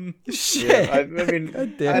mom. Shit. I mean,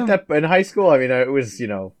 God damn. in high school, I mean, it was, you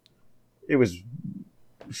know, it was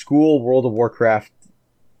school, World of Warcraft,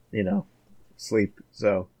 you know, sleep.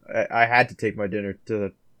 So I had to take my dinner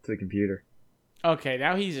to the computer. Okay,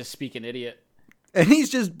 now he's a speaking idiot. And he's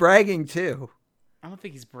just bragging, too. I don't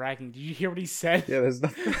think he's bragging. Did you hear what he said? Yeah, there's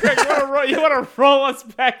nothing. Greg, you want to roll us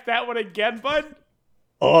back that one again, bud?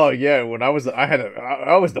 Oh yeah, when I was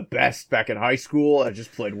the best back in high school. I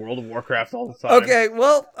just played World of Warcraft all the time. Okay,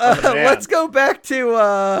 well, Oh, man. let's go back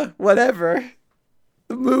to, whatever.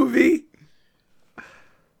 The movie.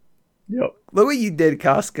 Yep. Look what you did,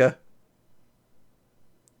 Casca.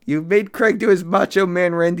 You made Craig do his Macho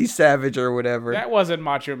Man Randy Savage or whatever. That wasn't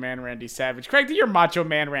Macho Man Randy Savage. Craig, do your Macho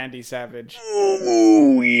Man Randy Savage.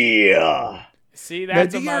 Oh yeah. See,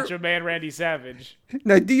 that's Now, a do your- Macho Man Randy Savage.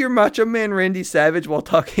 Now, do your Macho Man Randy Savage while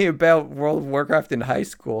talking about World of Warcraft in high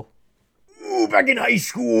school. Ooh, back in high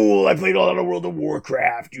school, I played a lot of World of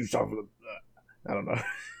Warcraft. You saw the... I don't know.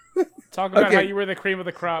 Talk about Okay. how you were the cream of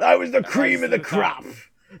the crop. I was the cream of the crop.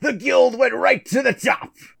 The guild went right to the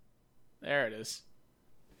top. There it is.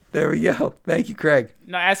 There we go. Thank you, Craig.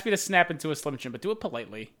 Now, ask me to snap into a Slim Jim, but do it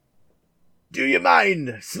politely. Do you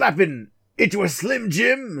mind slapping into a Slim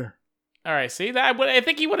Jim? All right, see that? I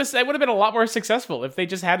think he would have been a lot more successful if they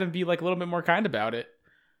just had him be like a little bit more kind about it.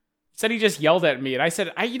 Instead, he just yelled at me, and I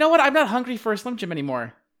said, "You know what? I'm not hungry for a Slim Jim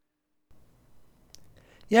anymore."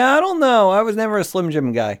 Yeah, I don't know. I was never a Slim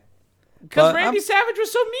Jim guy. Because But Randy Savage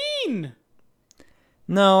was so mean.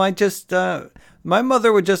 No, I just, my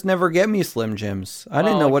mother would just never get me Slim Jims. I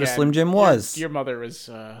didn't know what a again, Slim Jim was. Your mother was,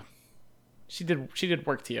 she did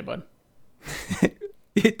work to you, bud.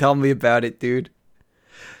 Tell me about it, dude.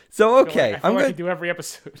 So, okay, I feel I'm like I going do every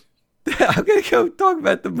episode. I'm gonna go talk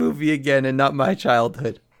about the movie again and not my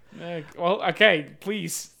childhood. Well, okay,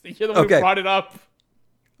 please. You're the one Okay. who brought it up.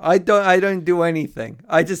 I don't do anything.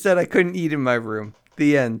 I just said I couldn't eat in my room.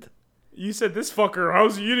 The end. You said this fucker,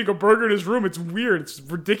 how's he eating a burger in his room? It's weird. It's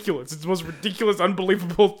ridiculous. It's the most ridiculous,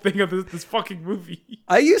 unbelievable thing of this fucking movie.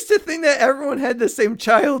 I used to think that everyone had the same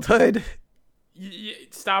childhood.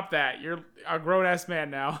 Stop that. You're a grown-ass man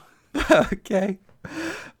now. Okay.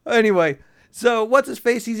 Anyway, so what's his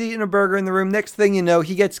face? He's eating a burger in the room. Next thing you know,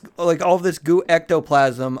 he gets like all this goo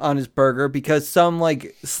ectoplasm on his burger because some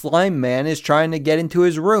like slime man is trying to get into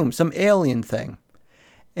his room, some alien thing.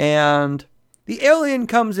 And the alien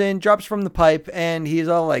comes in, drops from the pipe, and he's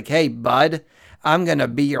all like, "Hey, bud, I'm going to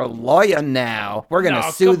be your lawyer now. We're going to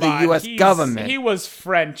No, sue come the on. U.S. government." He was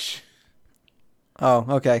French. Oh,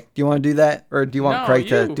 okay. Do you want to do that? Or do you want No, Craig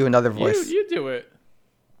to you. do another voice? You do it.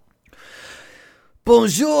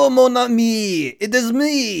 Bonjour, mon ami. It is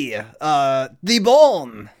me, the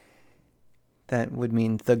bon. That would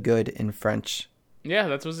mean the good in French. Yeah,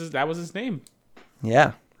 that was his name.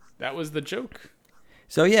 Yeah. That was the joke.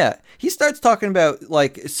 So yeah, he starts talking about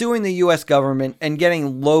like suing the U.S. government and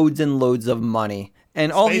getting loads and loads of money,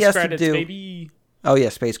 and all he Space has credits, to do. baby. Oh yeah,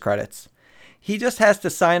 space credits. He just has to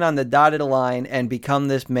sign on the dotted line and become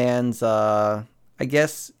this man's. I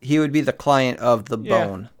guess he would be the client of the Yeah.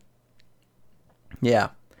 bone. Yeah.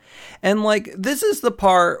 And, like, this is the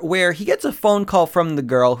part where he gets a phone call from the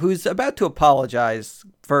girl who's about to apologize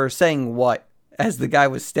for saying what, as the guy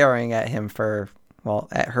was staring at him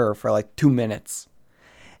at her for like 2 minutes.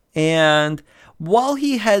 And while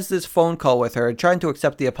he has this phone call with her, trying to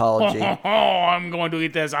accept the apology, I'm going to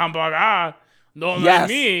eat this hamburger. Don't Yes. let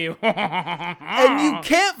me. and you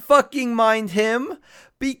can't fucking mind him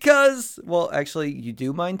because, well, actually, you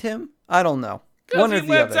do mind him? I don't know. One Because or he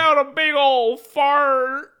the lets other. out a big old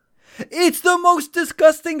fart. It's the most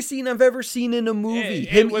disgusting scene I've ever seen in a movie.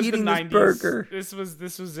 Him was the eating this 90s. burger. This was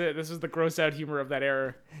it. This was the gross out humor of that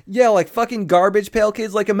era. Yeah, like fucking Garbage Pail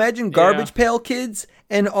Kids. Like imagine Garbage Yeah. Pail Kids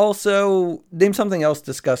and also name something else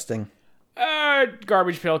disgusting.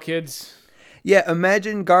 Garbage Pail Kids. Yeah,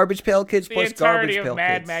 imagine Garbage Pail Kids The plus entirety Garbage of Pail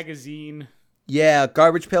Mad Kids. Magazine. Yeah,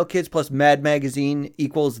 Garbage Pail Kids plus Mad Magazine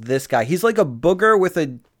equals this guy. He's like a booger with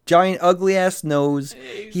a giant ugly ass nose.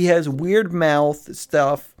 He has weird mouth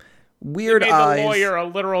stuff, weird Made eyes. the lawyer a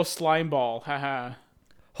literal slime ball. Haha.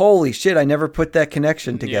 Holy shit, I never put that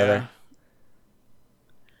connection together. Yeah.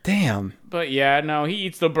 Damn. But yeah, no, he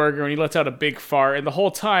eats the burger and he lets out a big fart, and the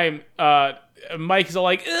whole time, Mike is all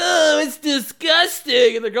like, "Oh, it's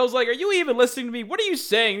disgusting," and the girl's like, "Are you even listening to me? What are you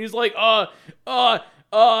saying?" And he's like, I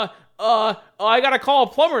gotta call a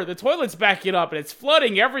plumber. The toilet's backing up and it's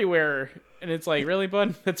flooding everywhere." And it's like, really,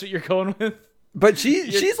 bud? That's what you're going with? But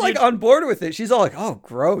she's like on board with it. She's all like, "Oh,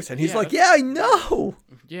 gross," and he's Yeah. like, "Yeah, I know."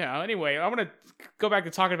 Yeah. Anyway, I'm gonna go back to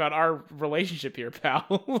talking about our relationship here,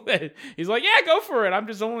 pal. He's like, "Yeah, go for it. I'm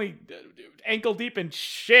just only ankle deep in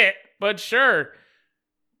shit, but sure."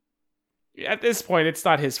 At this point, it's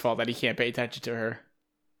not his fault that he can't pay attention to her.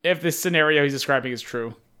 If this scenario he's describing is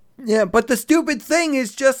true. Yeah, but the stupid thing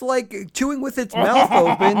is just like chewing with its mouth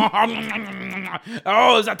open.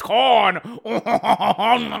 Oh, is that corn?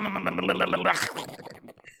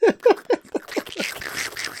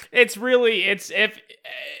 It's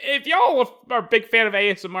if y'all are a big fan of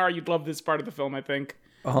ASMR, you'd love this part of the film, I think.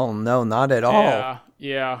 Oh no, not at all.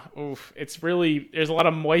 Yeah. Oof. It's really, there's a lot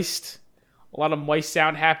of moist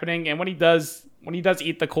sound happening, and when he does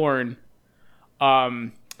eat the corn,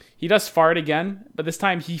 he does fart again, but this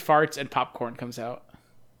time he farts and popcorn comes out.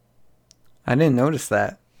 I didn't notice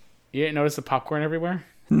that. You didn't notice the popcorn everywhere?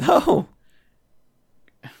 No.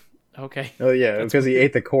 Okay. Oh yeah, because he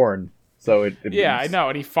ate the corn. So it Yeah, I know,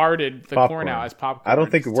 and he farted the corn out as popcorn. I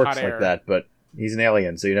don't think it It's works hot like air. that, but he's an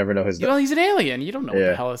alien, so you never know his. Well, he's an alien. You don't know what Yeah.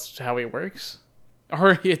 the hell is how he works,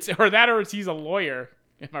 or he's a lawyer.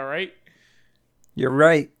 Am I right? You're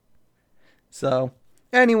right. So,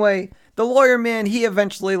 anyway, the lawyer man, he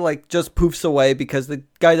eventually, like, just poofs away because the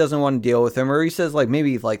guy doesn't want to deal with him, or he says, like,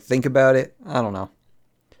 maybe, like, think about it. I don't know.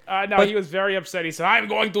 No, But- he was very upset. He said, "I'm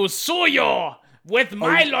going to sue you with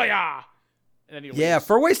my lawyer." And then he Yeah, leaves.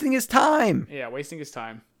 for wasting his time. Yeah, wasting his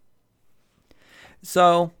time.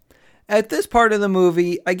 So, at this part of the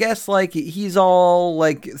movie, I guess, like, he's all,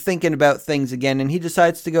 like, thinking about things again, and he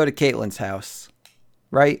decides to go to Caitlin's house.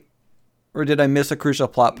 Right? Or did I miss a crucial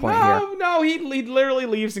plot point here? No, he literally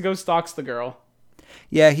leaves and goes stalks the girl.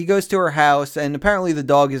 Yeah, he goes to her house, and apparently the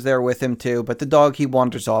dog is there with him, too, but the dog, he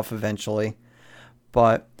wanders off eventually.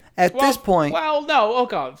 But at this point... Well, no,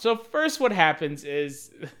 okay. So first what happens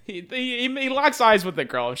is he locks eyes with the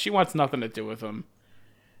girl, and she wants nothing to do with him.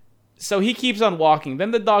 So he keeps on walking.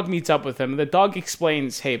 Then the dog meets up with him, and the dog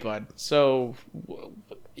explains, "Hey, bud, so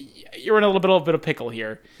you're in a little bit of a pickle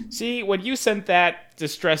here. See, when you sent that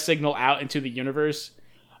distress signal out into the universe,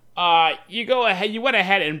 you went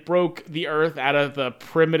ahead and broke the Earth out of the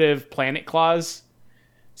primitive planet clause.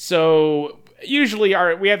 So usually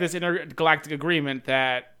we have this intergalactic agreement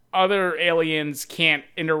that other aliens can't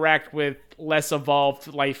interact with less evolved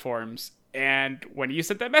life forms. And when you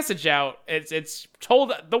sent that message out, it's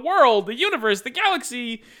told the world, the universe, the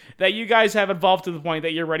galaxy that you guys have evolved to the point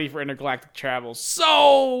that you're ready for intergalactic travel.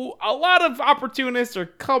 So a lot of opportunists are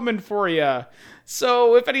coming for you.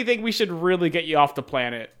 So if anything, we should really get you off the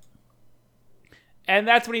planet." And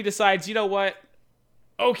that's when he decides, you know what?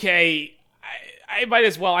 Okay, I might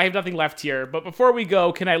as well. I have nothing left here. But before we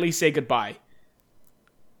go, can I at least say goodbye?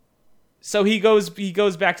 So he goes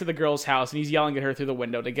back to the girl's house, and he's yelling at her through the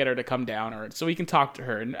window to get her to come down, or so he can talk to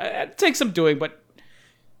her. And it takes some doing, but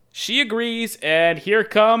she agrees, and here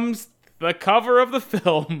comes the cover of the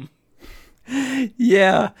film.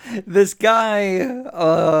 Yeah, this guy,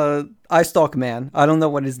 I Stalk Man. I don't know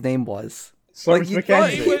what his name was. Slurms you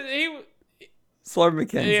thought McKenzie. Slurm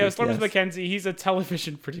McKenzie. Yeah, Slurms yes. McKenzie. He's a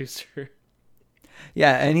television producer.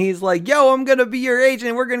 Yeah, and he's like, "Yo, I'm gonna be your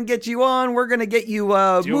agent. We're gonna get you on. We're gonna get you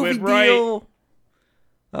a Do movie it right." deal."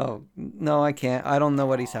 Oh no, I can't. I don't know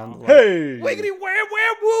what he sounded like. Hey, Wiggity where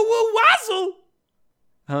woo woo wazzle.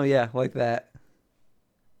 Oh yeah, like that.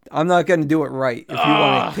 I'm not gonna do it right if you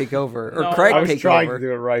want to take over or no, Craig I was take trying over. to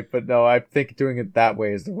do it right, but no, I think doing it that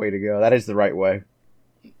way is the way to go. That is the right way.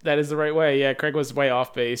 That is the right way. Yeah, Craig was way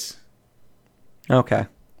off base. Okay.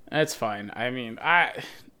 That's fine. I mean,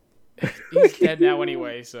 he's dead now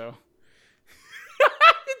anyway, so.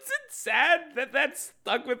 It's sad that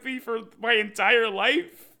stuck with me for my entire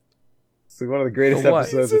life. It's like one of the greatest For what?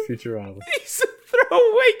 episodes of Futurama. He's a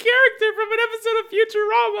throwaway character from an episode of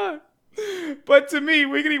Futurama. But to me,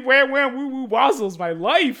 wiggity wham wham woo woo wazzle's my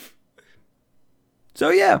life. So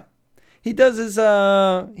yeah, he does his.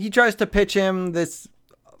 He tries to pitch him this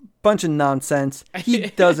bunch of nonsense. He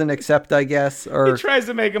doesn't accept, I guess, He or tries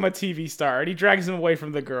to make him a TV star, and he drags him away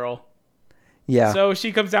from the girl. yeah. So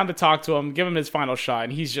she comes down to talk to him, give him his final shot,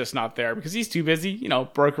 and he's just not there because he's too busy,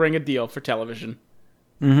 brokering a deal for television.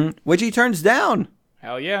 Which he turns down.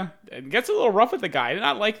 Hell yeah. And gets a little rough with the guy. I did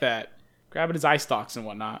not like that. Grabbing his eye stalks and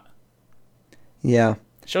whatnot. Yeah.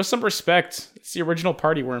 Show some respect. It's the original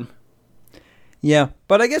party worm. Yeah,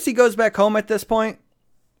 but I guess he goes back home at this point,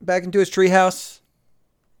 back into his treehouse,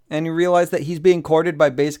 and he realized that he's being courted by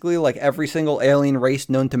basically like every single alien race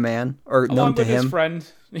known to man or known Along to with his him.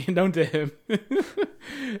 friend, known to him.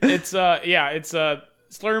 It's Slurm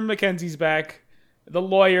McKenzie's back. The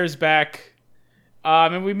lawyer's back.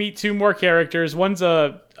 And we meet two more characters. One's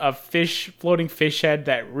a floating fish head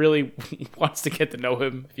that really wants to get to know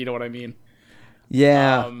him, if you know what I mean.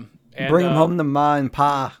 Yeah, And, bring him home to Ma and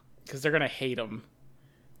Pa. because they're gonna hate him.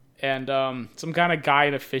 And some kind of guy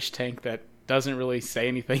in a fish tank that doesn't really say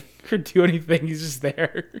anything or do anything. He's just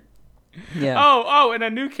there. Yeah. Oh, and a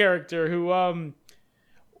new character who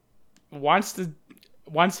wants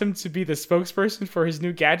him to be the spokesperson for his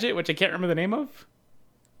new gadget, which I can't remember the name of.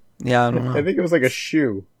 Yeah, I don't know. I think it was like a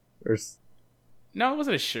shoe, or No, it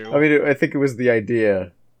wasn't a shoe. I mean, I think it was the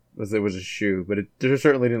idea was it was a shoe, but it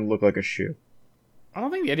certainly didn't look like a shoe. I don't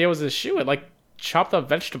think the idea was a shoe. It like chopped up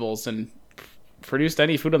vegetables and produced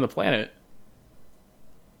any food on the planet.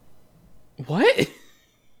 What?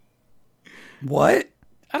 What?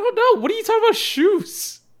 I don't know. What are you talking about?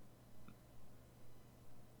 Shoes?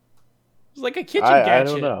 It's like a kitchen I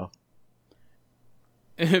gadget. don't know.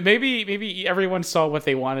 maybe everyone saw what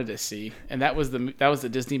they wanted to see, and that was the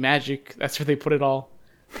Disney magic. That's where they put it all.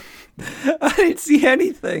 I didn't see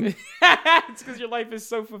anything. It's because your life is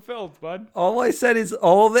so fulfilled, bud. All I said is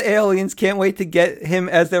all the aliens can't wait to get him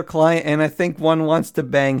as their client, and I think one wants to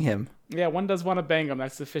bang him. Yeah, one does want to bang him.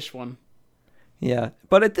 That's the fish one. Yeah,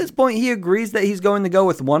 but at this point, he agrees that he's going to go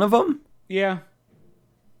with one of them. Yeah.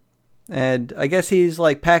 And I guess he's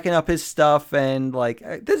like packing up his stuff, and like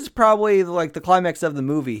this is probably like the climax of the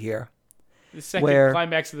movie here. The second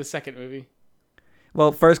climax of the second movie.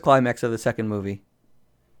 Well, first climax of the second movie.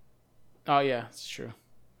 Oh, yeah, it's true.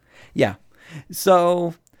 Yeah.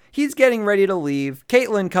 So he's getting ready to leave.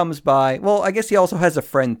 Caitlin comes by. Well, I guess he also has a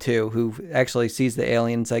friend, too, who actually sees the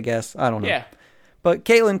aliens, I guess. I don't know. Yeah. But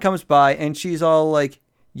Caitlin comes by, and she's all like,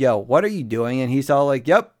 yo, what are you doing? And he's all like,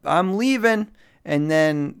 yep, I'm leaving. And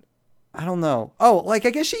then, I don't know. Oh, like,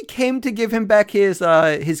 I guess she came to give him back his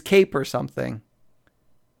cape or something.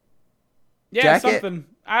 Yeah, Jacket? something.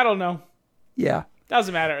 I don't know. Yeah.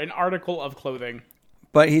 Doesn't matter. An article of clothing.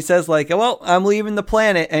 But he says, like, well, I'm leaving the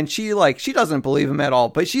planet. And she doesn't believe him at all.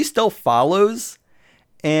 But she still follows.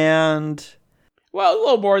 And... Well, a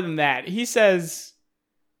little more than that. He says,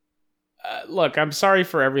 look, I'm sorry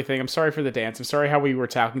for everything. I'm sorry for the dance. I'm sorry how we were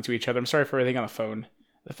talking to each other. I'm sorry for everything on the phone.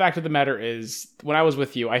 The fact of the matter is, when I was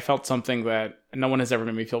with you, I felt something that no one has ever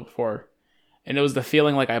made me feel before. And it was the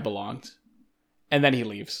feeling like I belonged. And then he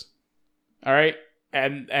leaves. All right?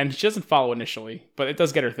 And she doesn't follow initially. But it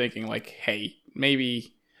does get her thinking, like, hey...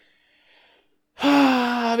 maybe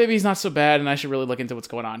he's not so bad and I should really look into what's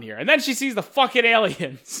going on here. And then she sees the fucking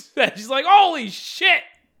aliens. And she's like, holy shit,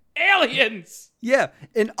 aliens. Yeah,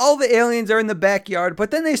 and all the aliens are in the backyard,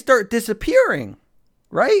 but then they start disappearing,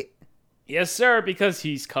 right? Yes, sir, because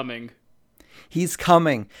he's coming. He's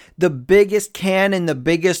coming. The biggest can and the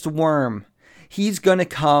biggest worm. He's gonna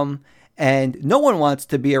come. And no one wants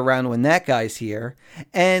to be around when that guy's here.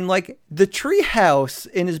 And, like, the tree house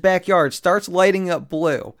in his backyard starts lighting up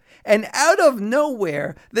blue. And out of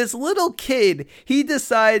nowhere, this little kid, he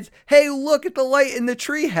decides, hey, look at the light in the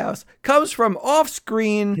tree house. Comes from off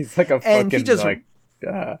screen. He's like a fucking,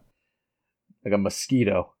 like a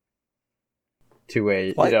mosquito. To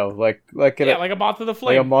a, what? you know, like a moth to the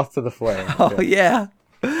flame. Like a moth to the flame. Oh, yeah.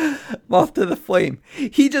 Moth to the flame.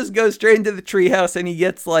 He just goes straight into the treehouse and he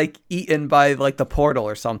gets like eaten by like the portal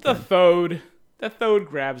or something. The Thode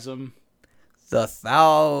grabs him. The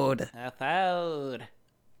Thode.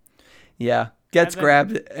 Yeah, gets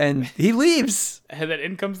grabbed and he leaves. And then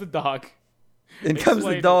in comes the dog. In comes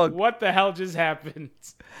the dog. What the hell just happened?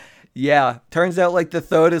 Yeah, turns out like the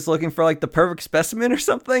Thode is looking for like the perfect specimen or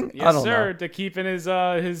something. Yes, I don't sir. know. To keep in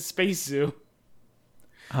his space zoo.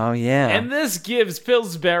 Oh, yeah. And this gives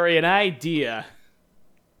Pillsbury an idea.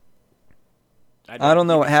 I don't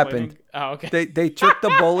know what happened. Oh, okay. They tricked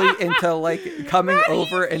the bully into like coming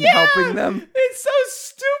over and helping them. It's so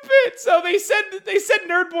stupid. So they sent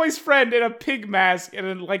Nerd Boy's friend in a pig mask and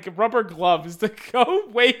in like rubber gloves to go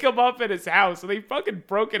wake him up in his house. And they fucking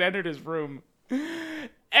broke and entered his room.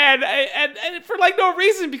 And for like no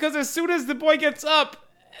reason, because as soon as the boy gets up,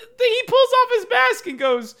 he pulls off his mask and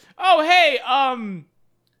goes, "Oh, hey,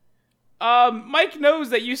 Mike knows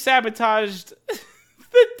that you sabotaged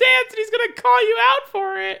the dance and he's gonna call you out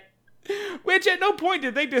for it." Which at no point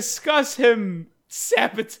did they discuss him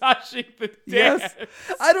sabotaging the dance. Yes.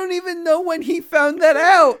 I don't even know when he found that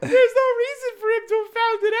out. There's no reason for him to have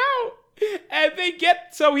found it out.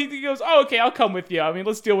 And he goes, "Oh, okay, I'll come with you. I mean,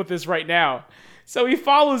 let's deal with this right now." So he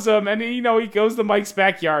follows him, and he goes to Mike's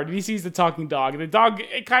backyard, and he sees the talking dog. And the dog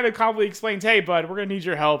kind of calmly explains, "Hey, bud, we're gonna need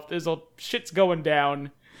your help. Shit's going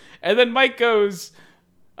down." And then Mike goes,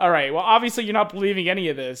 "All right, well, obviously you're not believing any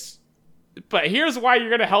of this, but here's why you're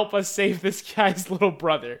gonna help us save this guy's little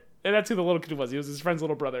brother." And that's who the little kid was. He was his friend's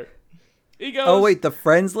little brother. He goes, "Oh wait, the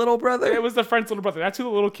friend's little brother?" It was the friend's little brother. That's who the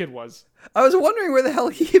little kid was. I was wondering where the hell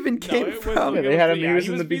he even came from. They had him. He was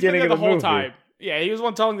in the beginning of the whole movie. time. Yeah, he was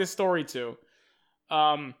one telling this story too.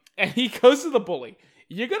 And he goes to the bully.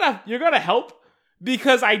 You're gonna help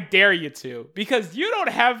because I dare you to. Because you don't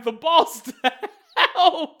have the balls to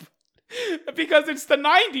help. Because it's the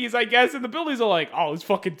 90s, I guess, and the bullies are like, "Oh, let's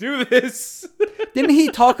fucking do this." Didn't he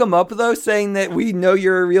talk him up though, saying that we know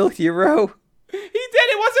you're a real hero? He did.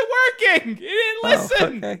 It wasn't working. He didn't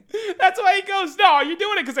listen. Oh, okay. That's why he goes, "No, you're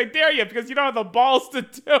doing it because I dare you because you don't have the balls to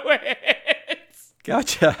do it."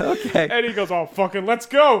 Gotcha. Okay. And he goes, "Oh, fucking let's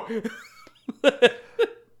go."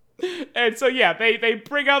 And so, yeah, they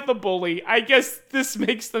bring out the bully. I guess this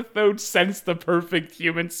makes the Thode sense the perfect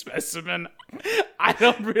human specimen. I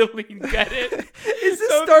don't really get it. Is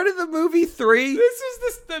this start of the movie 3?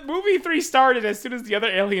 The movie 3 started as soon as the other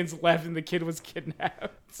aliens left and the kid was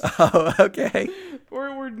kidnapped. Oh, okay.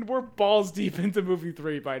 We're balls deep into movie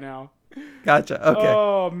 3 by now. Gotcha. Okay.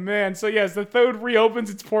 Oh, man. So, yes, the Thode reopens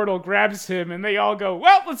its portal, grabs him, and they all go,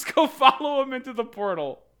 well, let's go follow him into the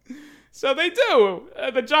portal. So they do.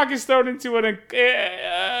 The jock is thrown into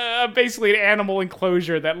basically an animal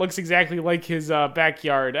enclosure that looks exactly like his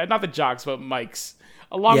backyard. Not the jock's, but Mike's,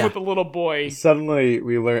 along with the little boy. Suddenly,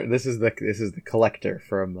 we learn this is the Collector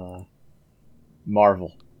from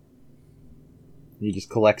Marvel. He just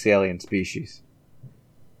collects alien species.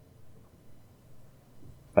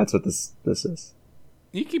 That's what this is.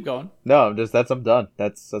 You keep going. No, I'm done.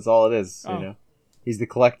 That's all it is. Oh. You know, he's the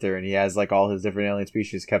Collector, and he has like all his different alien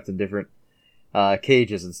species kept in different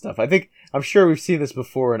cages and stuff. I'm sure we've seen this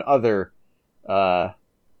before in other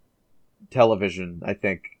television. I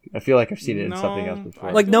feel like I've seen it in something else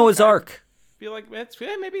before. Like Noah's Ark. I feel like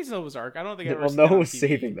maybe it's Noah's Ark. I don't think I've ever Well, seen it on Noah was TV.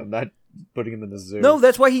 saving them, not putting them in the zoo. No,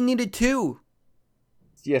 that's why he needed 2.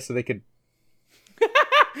 Yeah, so they could.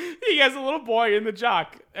 He has a little boy in the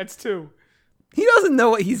jock. That's 2. He doesn't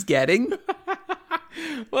know what he's getting.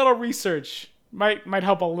 Little research might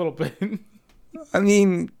help a little bit. I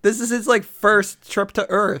mean, this is his like first trip to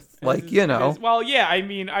Earth. Like, you know. Well, yeah, I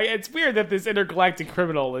mean, it's weird that this intergalactic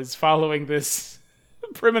criminal is following this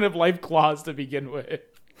primitive life clause to begin with.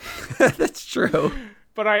 That's true.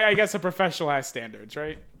 But I guess a professional has standards,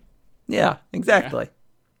 right? Yeah, exactly.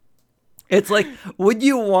 It's like, would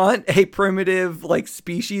you want a primitive like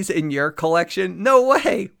species in your collection? No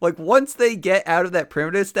way. Like once they get out of that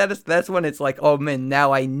primitive status, that's when it's like, oh man,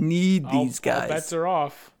 now I need these guys. All bets are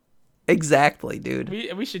off. Exactly, dude.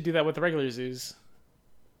 We should do that with the regular zoos.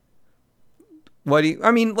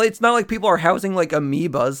 I mean, it's not like people are housing like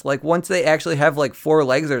amoebas. Like once they actually have like 4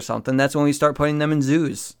 legs or something, that's when we start putting them in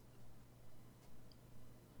zoos.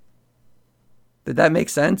 Did that make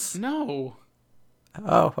sense? No.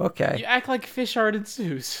 Oh, okay. You act like fish aren't in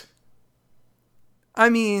zoos. I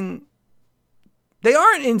mean, they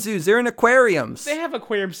aren't in zoos. They're in aquariums. They have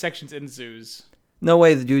aquarium sections in zoos. No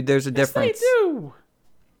way, dude. There's a difference. Yes, they do.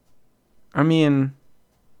 I mean,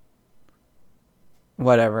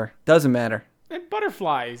 whatever. Doesn't matter. And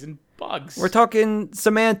butterflies and bugs. We're talking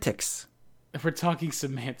semantics. We're talking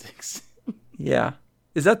semantics. Yeah.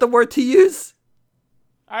 Is that the word to use?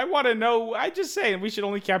 I want to know. I'm just saying we should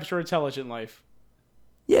only capture intelligent life.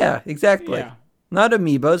 Yeah, exactly. Yeah. Not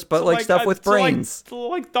amoebas, but So like stuff with brains.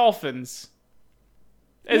 Like dolphins.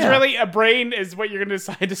 Is Yeah. really a brain is what you're going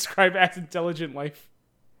to describe as intelligent life?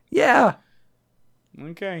 Yeah.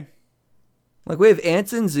 Okay. Like we have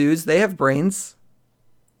ants in zoos. They have brains.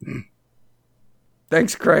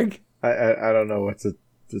 Thanks, Craig. I don't know what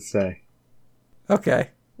to say.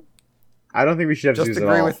 Okay. I don't think we should have Just zoos at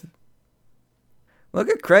agree all. with... Look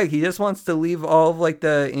at Craig. He just wants to leave all of like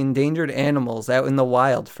the endangered animals out in the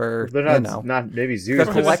wild for, They're you not know. not maybe zoos. The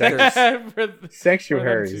but collectors.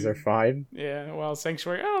 sanctuaries to- are fine. Yeah, well,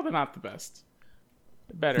 sanctuary. Oh, they're not the best.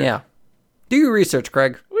 They're better. Yeah. Do your research,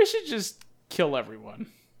 Craig. We should just kill everyone.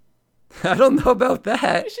 I don't know about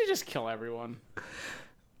that. We should just kill everyone.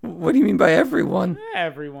 What do you mean by everyone?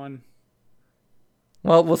 Everyone.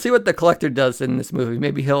 Well, we'll see what the collector does in this movie.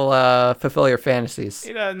 Maybe he'll fulfill your fantasies.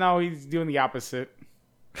 No, he's doing the opposite.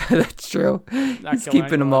 That's true. Not He's killing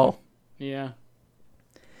keeping them anyone. all. Yeah.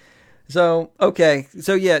 So, okay.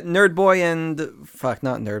 So, yeah, Nerd Boy and... Fuck,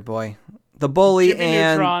 not Nerd Boy. The bully Jimmy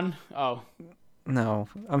and... Neutron. Oh. No,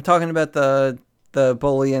 I'm talking about the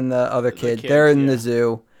bully and the other kid. kid, They're in yeah. the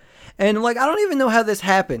zoo. And, like, I don't even know how this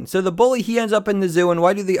happened. So the bully, he ends up in the zoo, and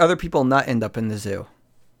why do the other people not end up in the zoo?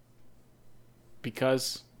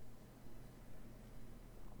 Because.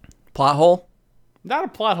 Plot hole? Not a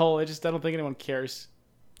plot hole. I don't think anyone cares.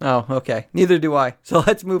 Oh, okay. Neither do I. So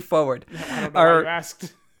let's move forward. I don't know why you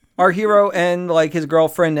asked. Our hero and, like, his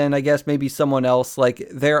girlfriend and I guess maybe someone else, like,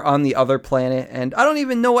 they're on the other planet, and I don't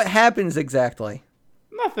even know what happens exactly.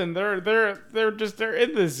 Nothing. They're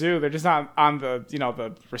in the zoo. They're just not on the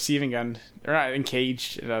the receiving end. They're not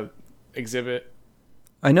encaged in a exhibit.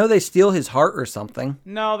 I know they steal his heart or something.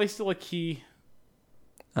 No, they steal a key.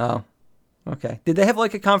 Oh, okay. Did they have,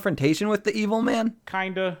 like, a confrontation with the evil man?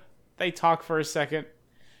 Kinda. They talk for a second.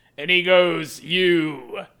 And he goes,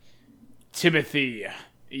 "You, Timothy,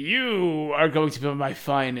 you are going to be my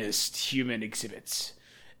finest human exhibits.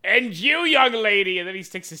 And you, young lady," and then he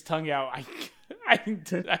sticks his tongue out.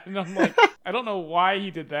 And I'm like, I don't know why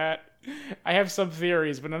he did that. I have some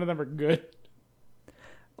theories, but none of them are good.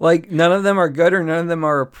 Like, none of them are good or none of them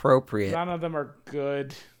are appropriate? None of them are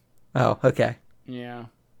good. Oh, okay. Yeah.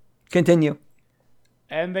 Continue.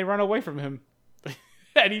 And they run away from him.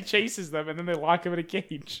 And he chases them, and then they lock him in a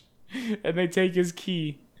cage. And they take his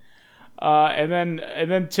key. And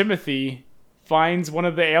then Timothy finds one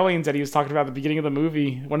of the aliens that he was talking about at the beginning of the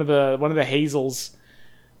movie, one of the Hazels.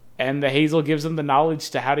 And the Hazel gives him the knowledge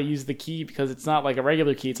to how to use the key, because it's not like a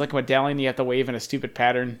regular key. It's like a medallion you have to wave in a stupid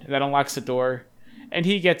pattern. And that unlocks the door. And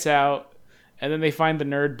he gets out. And then they find the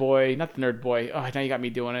nerd boy. Not the nerd boy. Oh, now you got me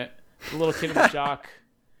doing it. The little kid in the jock.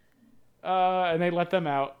 And they let them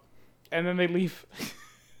out. And then they leave.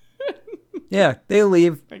 Yeah, they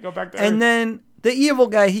leave. They go back to And Earth. then the evil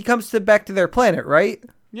guy, he comes back to their planet, right?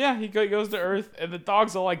 Yeah, he goes to Earth. And the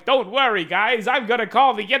dogs are like, don't worry, guys. I'm going to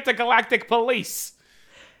call the Intergalactic Police.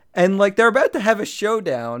 And like they're about to have a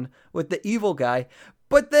showdown with the evil guy,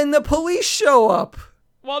 but then the police show up.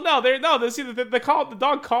 Well, no, they see the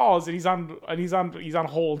dog calls and he's on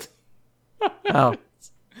hold. Oh.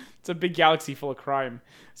 It's a big galaxy full of crime.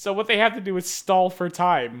 So what they have to do is stall for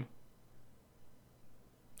time.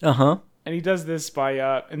 Uh-huh. And he does this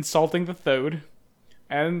by insulting the Thode.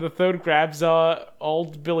 And the Thode grabs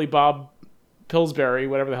old Billy Bob Pillsbury,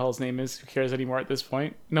 whatever the hell his name is. Who cares anymore at this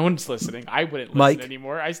point? No one's listening. I wouldn't listen Mike.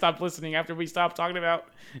 anymore. I stopped listening after we stopped talking about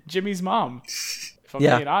Jimmy's mom, if I'm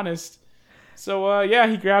Yeah. being honest. So,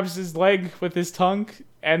 he grabs his leg with his tongue.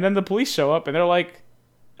 And then the police show up and they're like,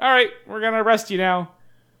 all right, we're going to arrest you now.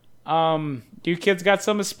 You kids got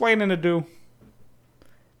some explaining to do.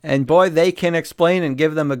 And boy, they can explain and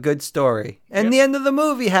give them a good story. And Yep. the end of the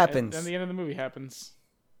movie happens. And the end of the movie happens.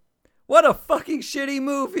 What a fucking shitty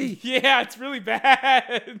movie. Yeah, it's really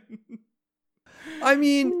bad. I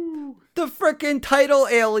mean, the frickin' title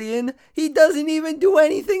alien, he doesn't even do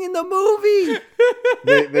anything in the movie.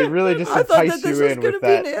 They really just I thought entice that this you was in gonna with be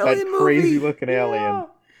that, an alien crazy movie. looking alien. Yeah.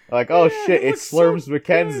 Like, oh Yeah, shit, it it's looks so Slurms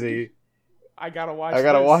McKenzie. I gotta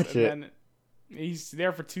watch it. And then he's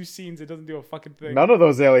there for 2 scenes. It doesn't do a fucking thing. None of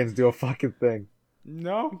those aliens do a fucking thing.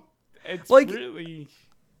 No. It's Like- really...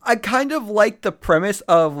 I kind of like the premise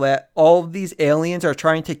of that all of these aliens are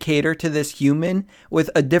trying to cater to this human with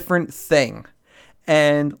a different thing.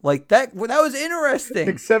 And like that was interesting.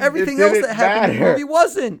 Except it everything else didn't that happened in the matter. movie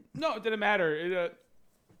wasn't. No, it didn't matter.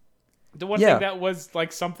 The one Yeah. thing that was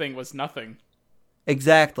like something was nothing.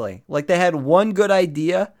 Exactly. Like they had one good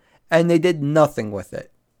idea and they did nothing with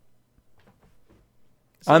it.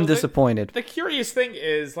 So I'm disappointed. The curious thing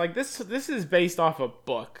is, like, this is based off a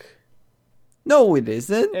book. No, it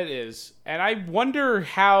isn't. It is. And I wonder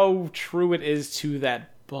how true it is to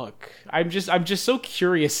that book. I'm just so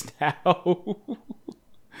curious now.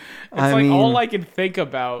 It's I like mean- all I can think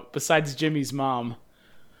about besides Jimmy's mom.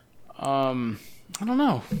 I don't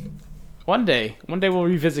know. One day we'll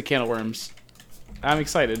revisit Can of Worms. I'm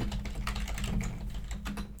excited.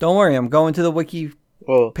 Don't worry, I'm going to the wiki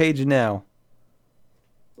Well, page now.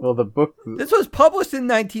 the book. This was published in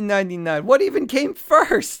 1999. What even came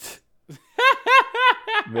first?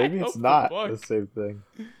 Maybe I it's hope the not book. the same thing.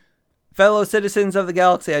 Fellow citizens of the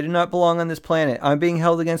galaxy, I do not belong on this planet. I'm being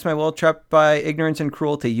held against my will, trapped by ignorance and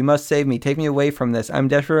cruelty. You must save me. Take me away from this. I'm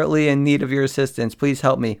desperately in need of your assistance. Please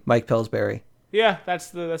help me. Mike Pillsbury. Yeah, that's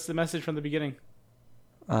the message from the beginning.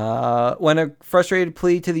 When a frustrated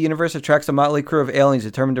plea to the universe attracts a motley crew of aliens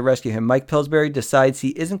determined to rescue him, Mike Pillsbury decides he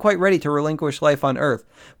isn't quite ready to relinquish life on Earth.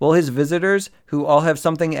 Will his visitors, who all have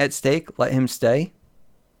something at stake, let him stay?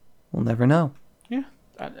 We'll never know. Yeah,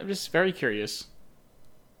 I'm just very curious.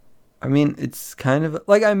 I mean, it's kind of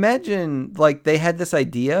like, I imagine like they had this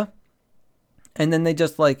idea and then they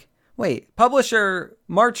just like, wait, publisher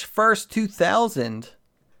March 1st, 2000.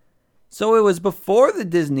 So it was before the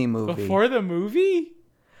Disney movie. Before the movie?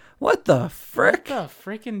 What the frick? What the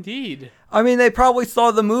frick indeed? I mean, they probably saw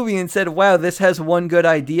the movie and said, wow, this has one good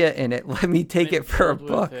idea in it. Let me take They it for a filled with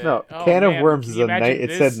book. it. No, Oh, Can man, of Worms can is you a imagine it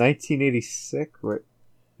this? said 1986. Right?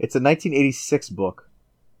 It's a 1986 book.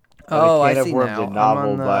 And Oh, I Can of see Worms, now. a I'm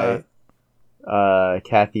novel on the- by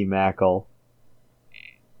Kathy Mackle.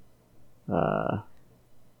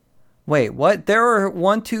 Wait, what? There are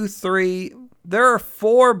 1, 2, 3. There are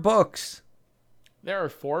 4 books. There are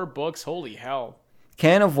 4 books. Holy hell!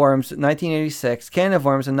 Can of Worms, 1986. Can of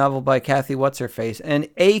Worms, a novel by Kathy What's-Her-Face. And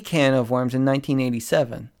A Can of Worms in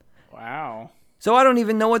 1987. Wow. So I don't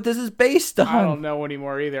even know what this is based on. I don't know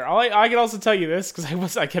anymore either. I can also tell you this because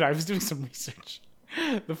I was doing some research.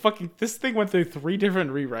 This thing went through 3 different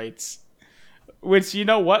rewrites, which, you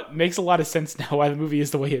know what, makes a lot of sense now why the movie is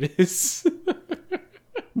the way it is.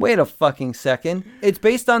 Wait a fucking second. It's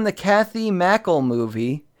based on the Kathy Mackle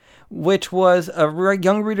movie, which was a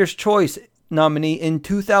Young Reader's Choice nominee in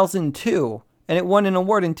 2002. and it won an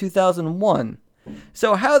award in 2001.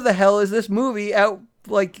 So how the hell is this movie out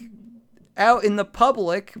in the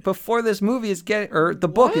public before this movie is getting, or the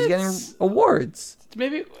book is getting awards?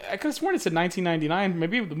 Maybe I could have sworn it said 1999.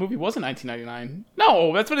 Maybe the movie wasn't 1999.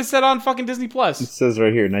 No, that's what it said on fucking Disney Plus. It says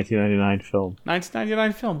right here, 1999 film.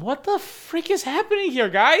 1999 film. What the freak is happening here,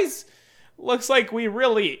 guys? Looks like we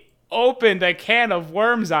really opened a can of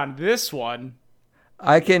worms on this one.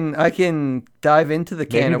 I can dive into the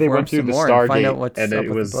can of worms some more and find out what's up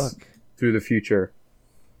with the book. Through the future,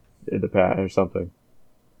 in the past or something.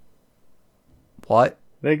 What?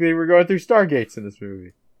 I think they were going through Stargates in this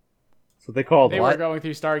movie. That's what they called it. They were going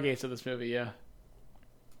through Stargates in this movie, yeah.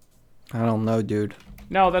 I don't know, dude.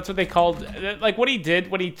 No, that's what they called. Like what he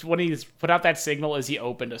did when he put out that signal is he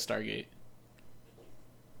opened a Stargate.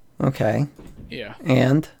 Okay. Yeah.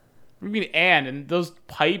 And? I mean, and those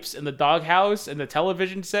pipes and the doghouse and the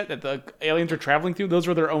television set that the aliens are traveling through, those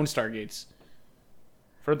were their own Stargates.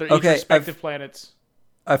 For their each respective planets.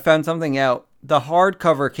 I found something out. The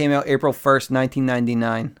hardcover came out April 1st,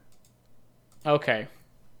 1999. Okay.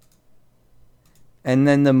 And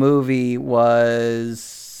then the movie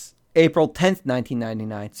was April 10th,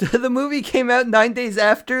 1999. So the movie came out 9 days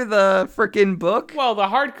after the freaking book? Well, the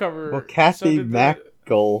hardcover... Well, Kathy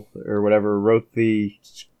Mackle, or whatever, wrote the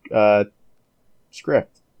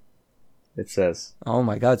script, it says. Oh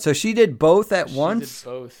my god. So she did both at once? She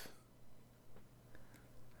did both.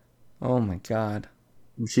 Oh my god.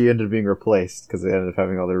 She ended up being replaced because they ended up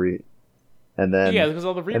having all the and then because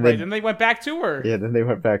all the rewrites, and they went back to her. Yeah, then they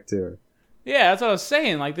went back to her. Yeah, that's what I was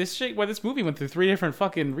saying. Like this shit, this movie went through 3 different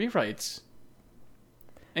fucking rewrites,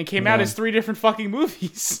 and came out as 3 different fucking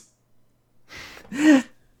movies.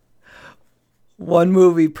 One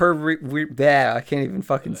movie per I can't even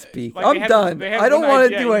fucking speak. Like I'm done. I don't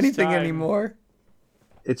want to do anything anymore.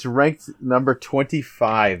 It's ranked number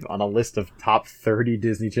 25 on a list of top 30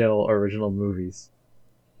 Disney Channel original movies.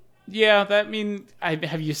 Yeah,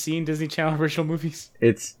 have you seen Disney Channel original movies?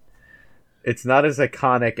 It's not as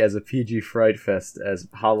iconic as a PG Fright Fest as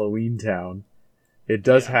Halloween Town. It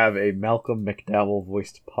does have a Malcolm McDowell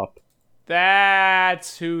voiced pup.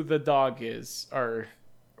 That's who the dog is. Or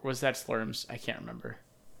was that Slurms? I can't remember.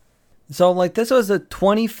 So, this was a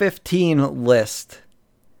 2015 list.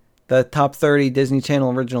 The top 30 Disney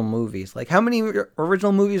Channel original movies. How many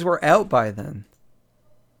original movies were out by then?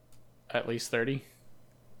 At least 30.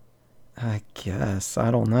 I guess.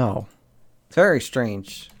 I don't know. It's very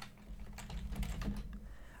strange.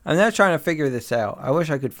 I'm now trying to figure this out. I wish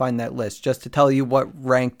I could find that list just to tell you what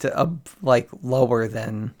ranked lower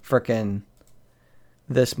than frickin'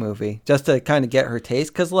 this movie. Just to kind of get her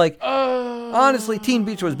taste. Because, honestly, Teen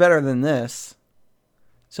Beach was better than this.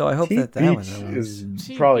 So I hope that was is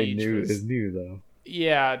probably new. Is new though.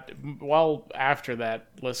 Yeah, well after that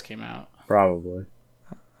list came out. Probably.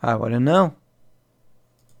 I wouldn't know.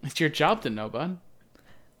 It's your job to know, bud.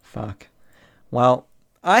 Fuck. Well,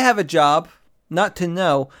 I have a job, not to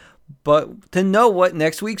know, but to know what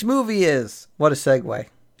next week's movie is. What a segue.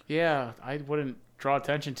 Yeah, I wouldn't draw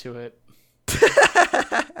attention to it.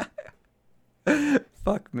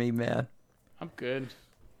 Fuck me, man. I'm good.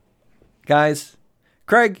 Guys.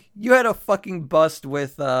 Craig, you had a fucking bust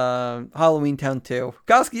with Halloween Town 2.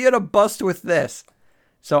 Koski, you had a bust with this.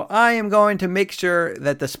 So I am going to make sure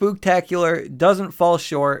that the Spooktacular doesn't fall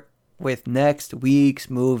short with next week's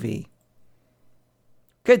movie.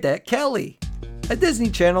 Cadet Kelly. A Disney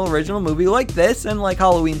Channel original movie like this and like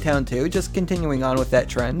Halloween Town 2, just continuing on with that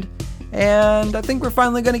trend. And I think we're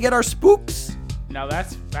finally going to get our spooks. Now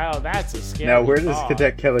that's a scary Now where does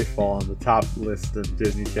Cadet Kelly fall on the top list of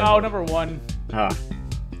Disney Channel? Oh, number 1.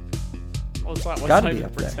 Well, let's not even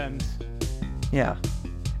pretend. Yeah.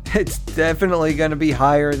 It's definitely going to be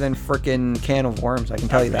higher than frickin' Can of Worms, I can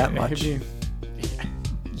tell you that much.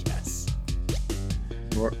 Yes.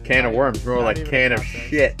 More Can of Worms, more like Can of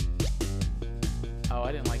Shit. Oh,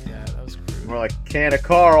 I didn't like that. That was crude. More like Can of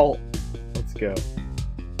Carl. Let's go.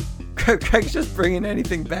 Craig's just bringing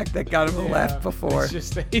anything back that got him a laugh before. It's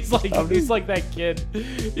just, he's like that kid.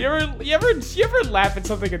 You ever laugh at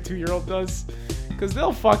something a 2-year-old does? Because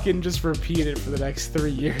they'll fucking just repeat it for the next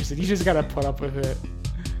 3 years, and you just gotta put up with it.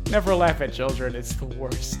 Never laugh at children, it's the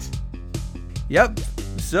worst. Yep.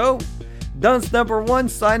 So, Dunce number 1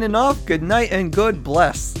 signing off. Good night and good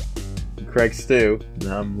bless. Craig Stew.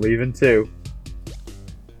 I'm leaving too.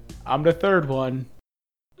 I'm the third one.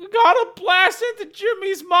 Gotta blast into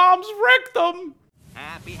Jimmy's mom's rectum!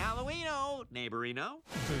 Happy Halloween-o, neighborino.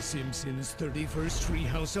 The Simpsons 31st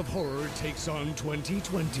Treehouse of Horror takes on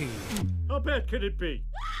 2020. How bad could it be?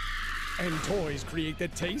 And toys create the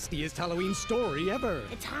tastiest Halloween story ever.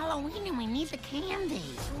 It's Halloween and we need the candy.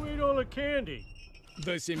 Who ate all the candy.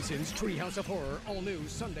 The Simpsons Treehouse of Horror, all new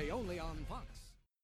Sunday only on Fox.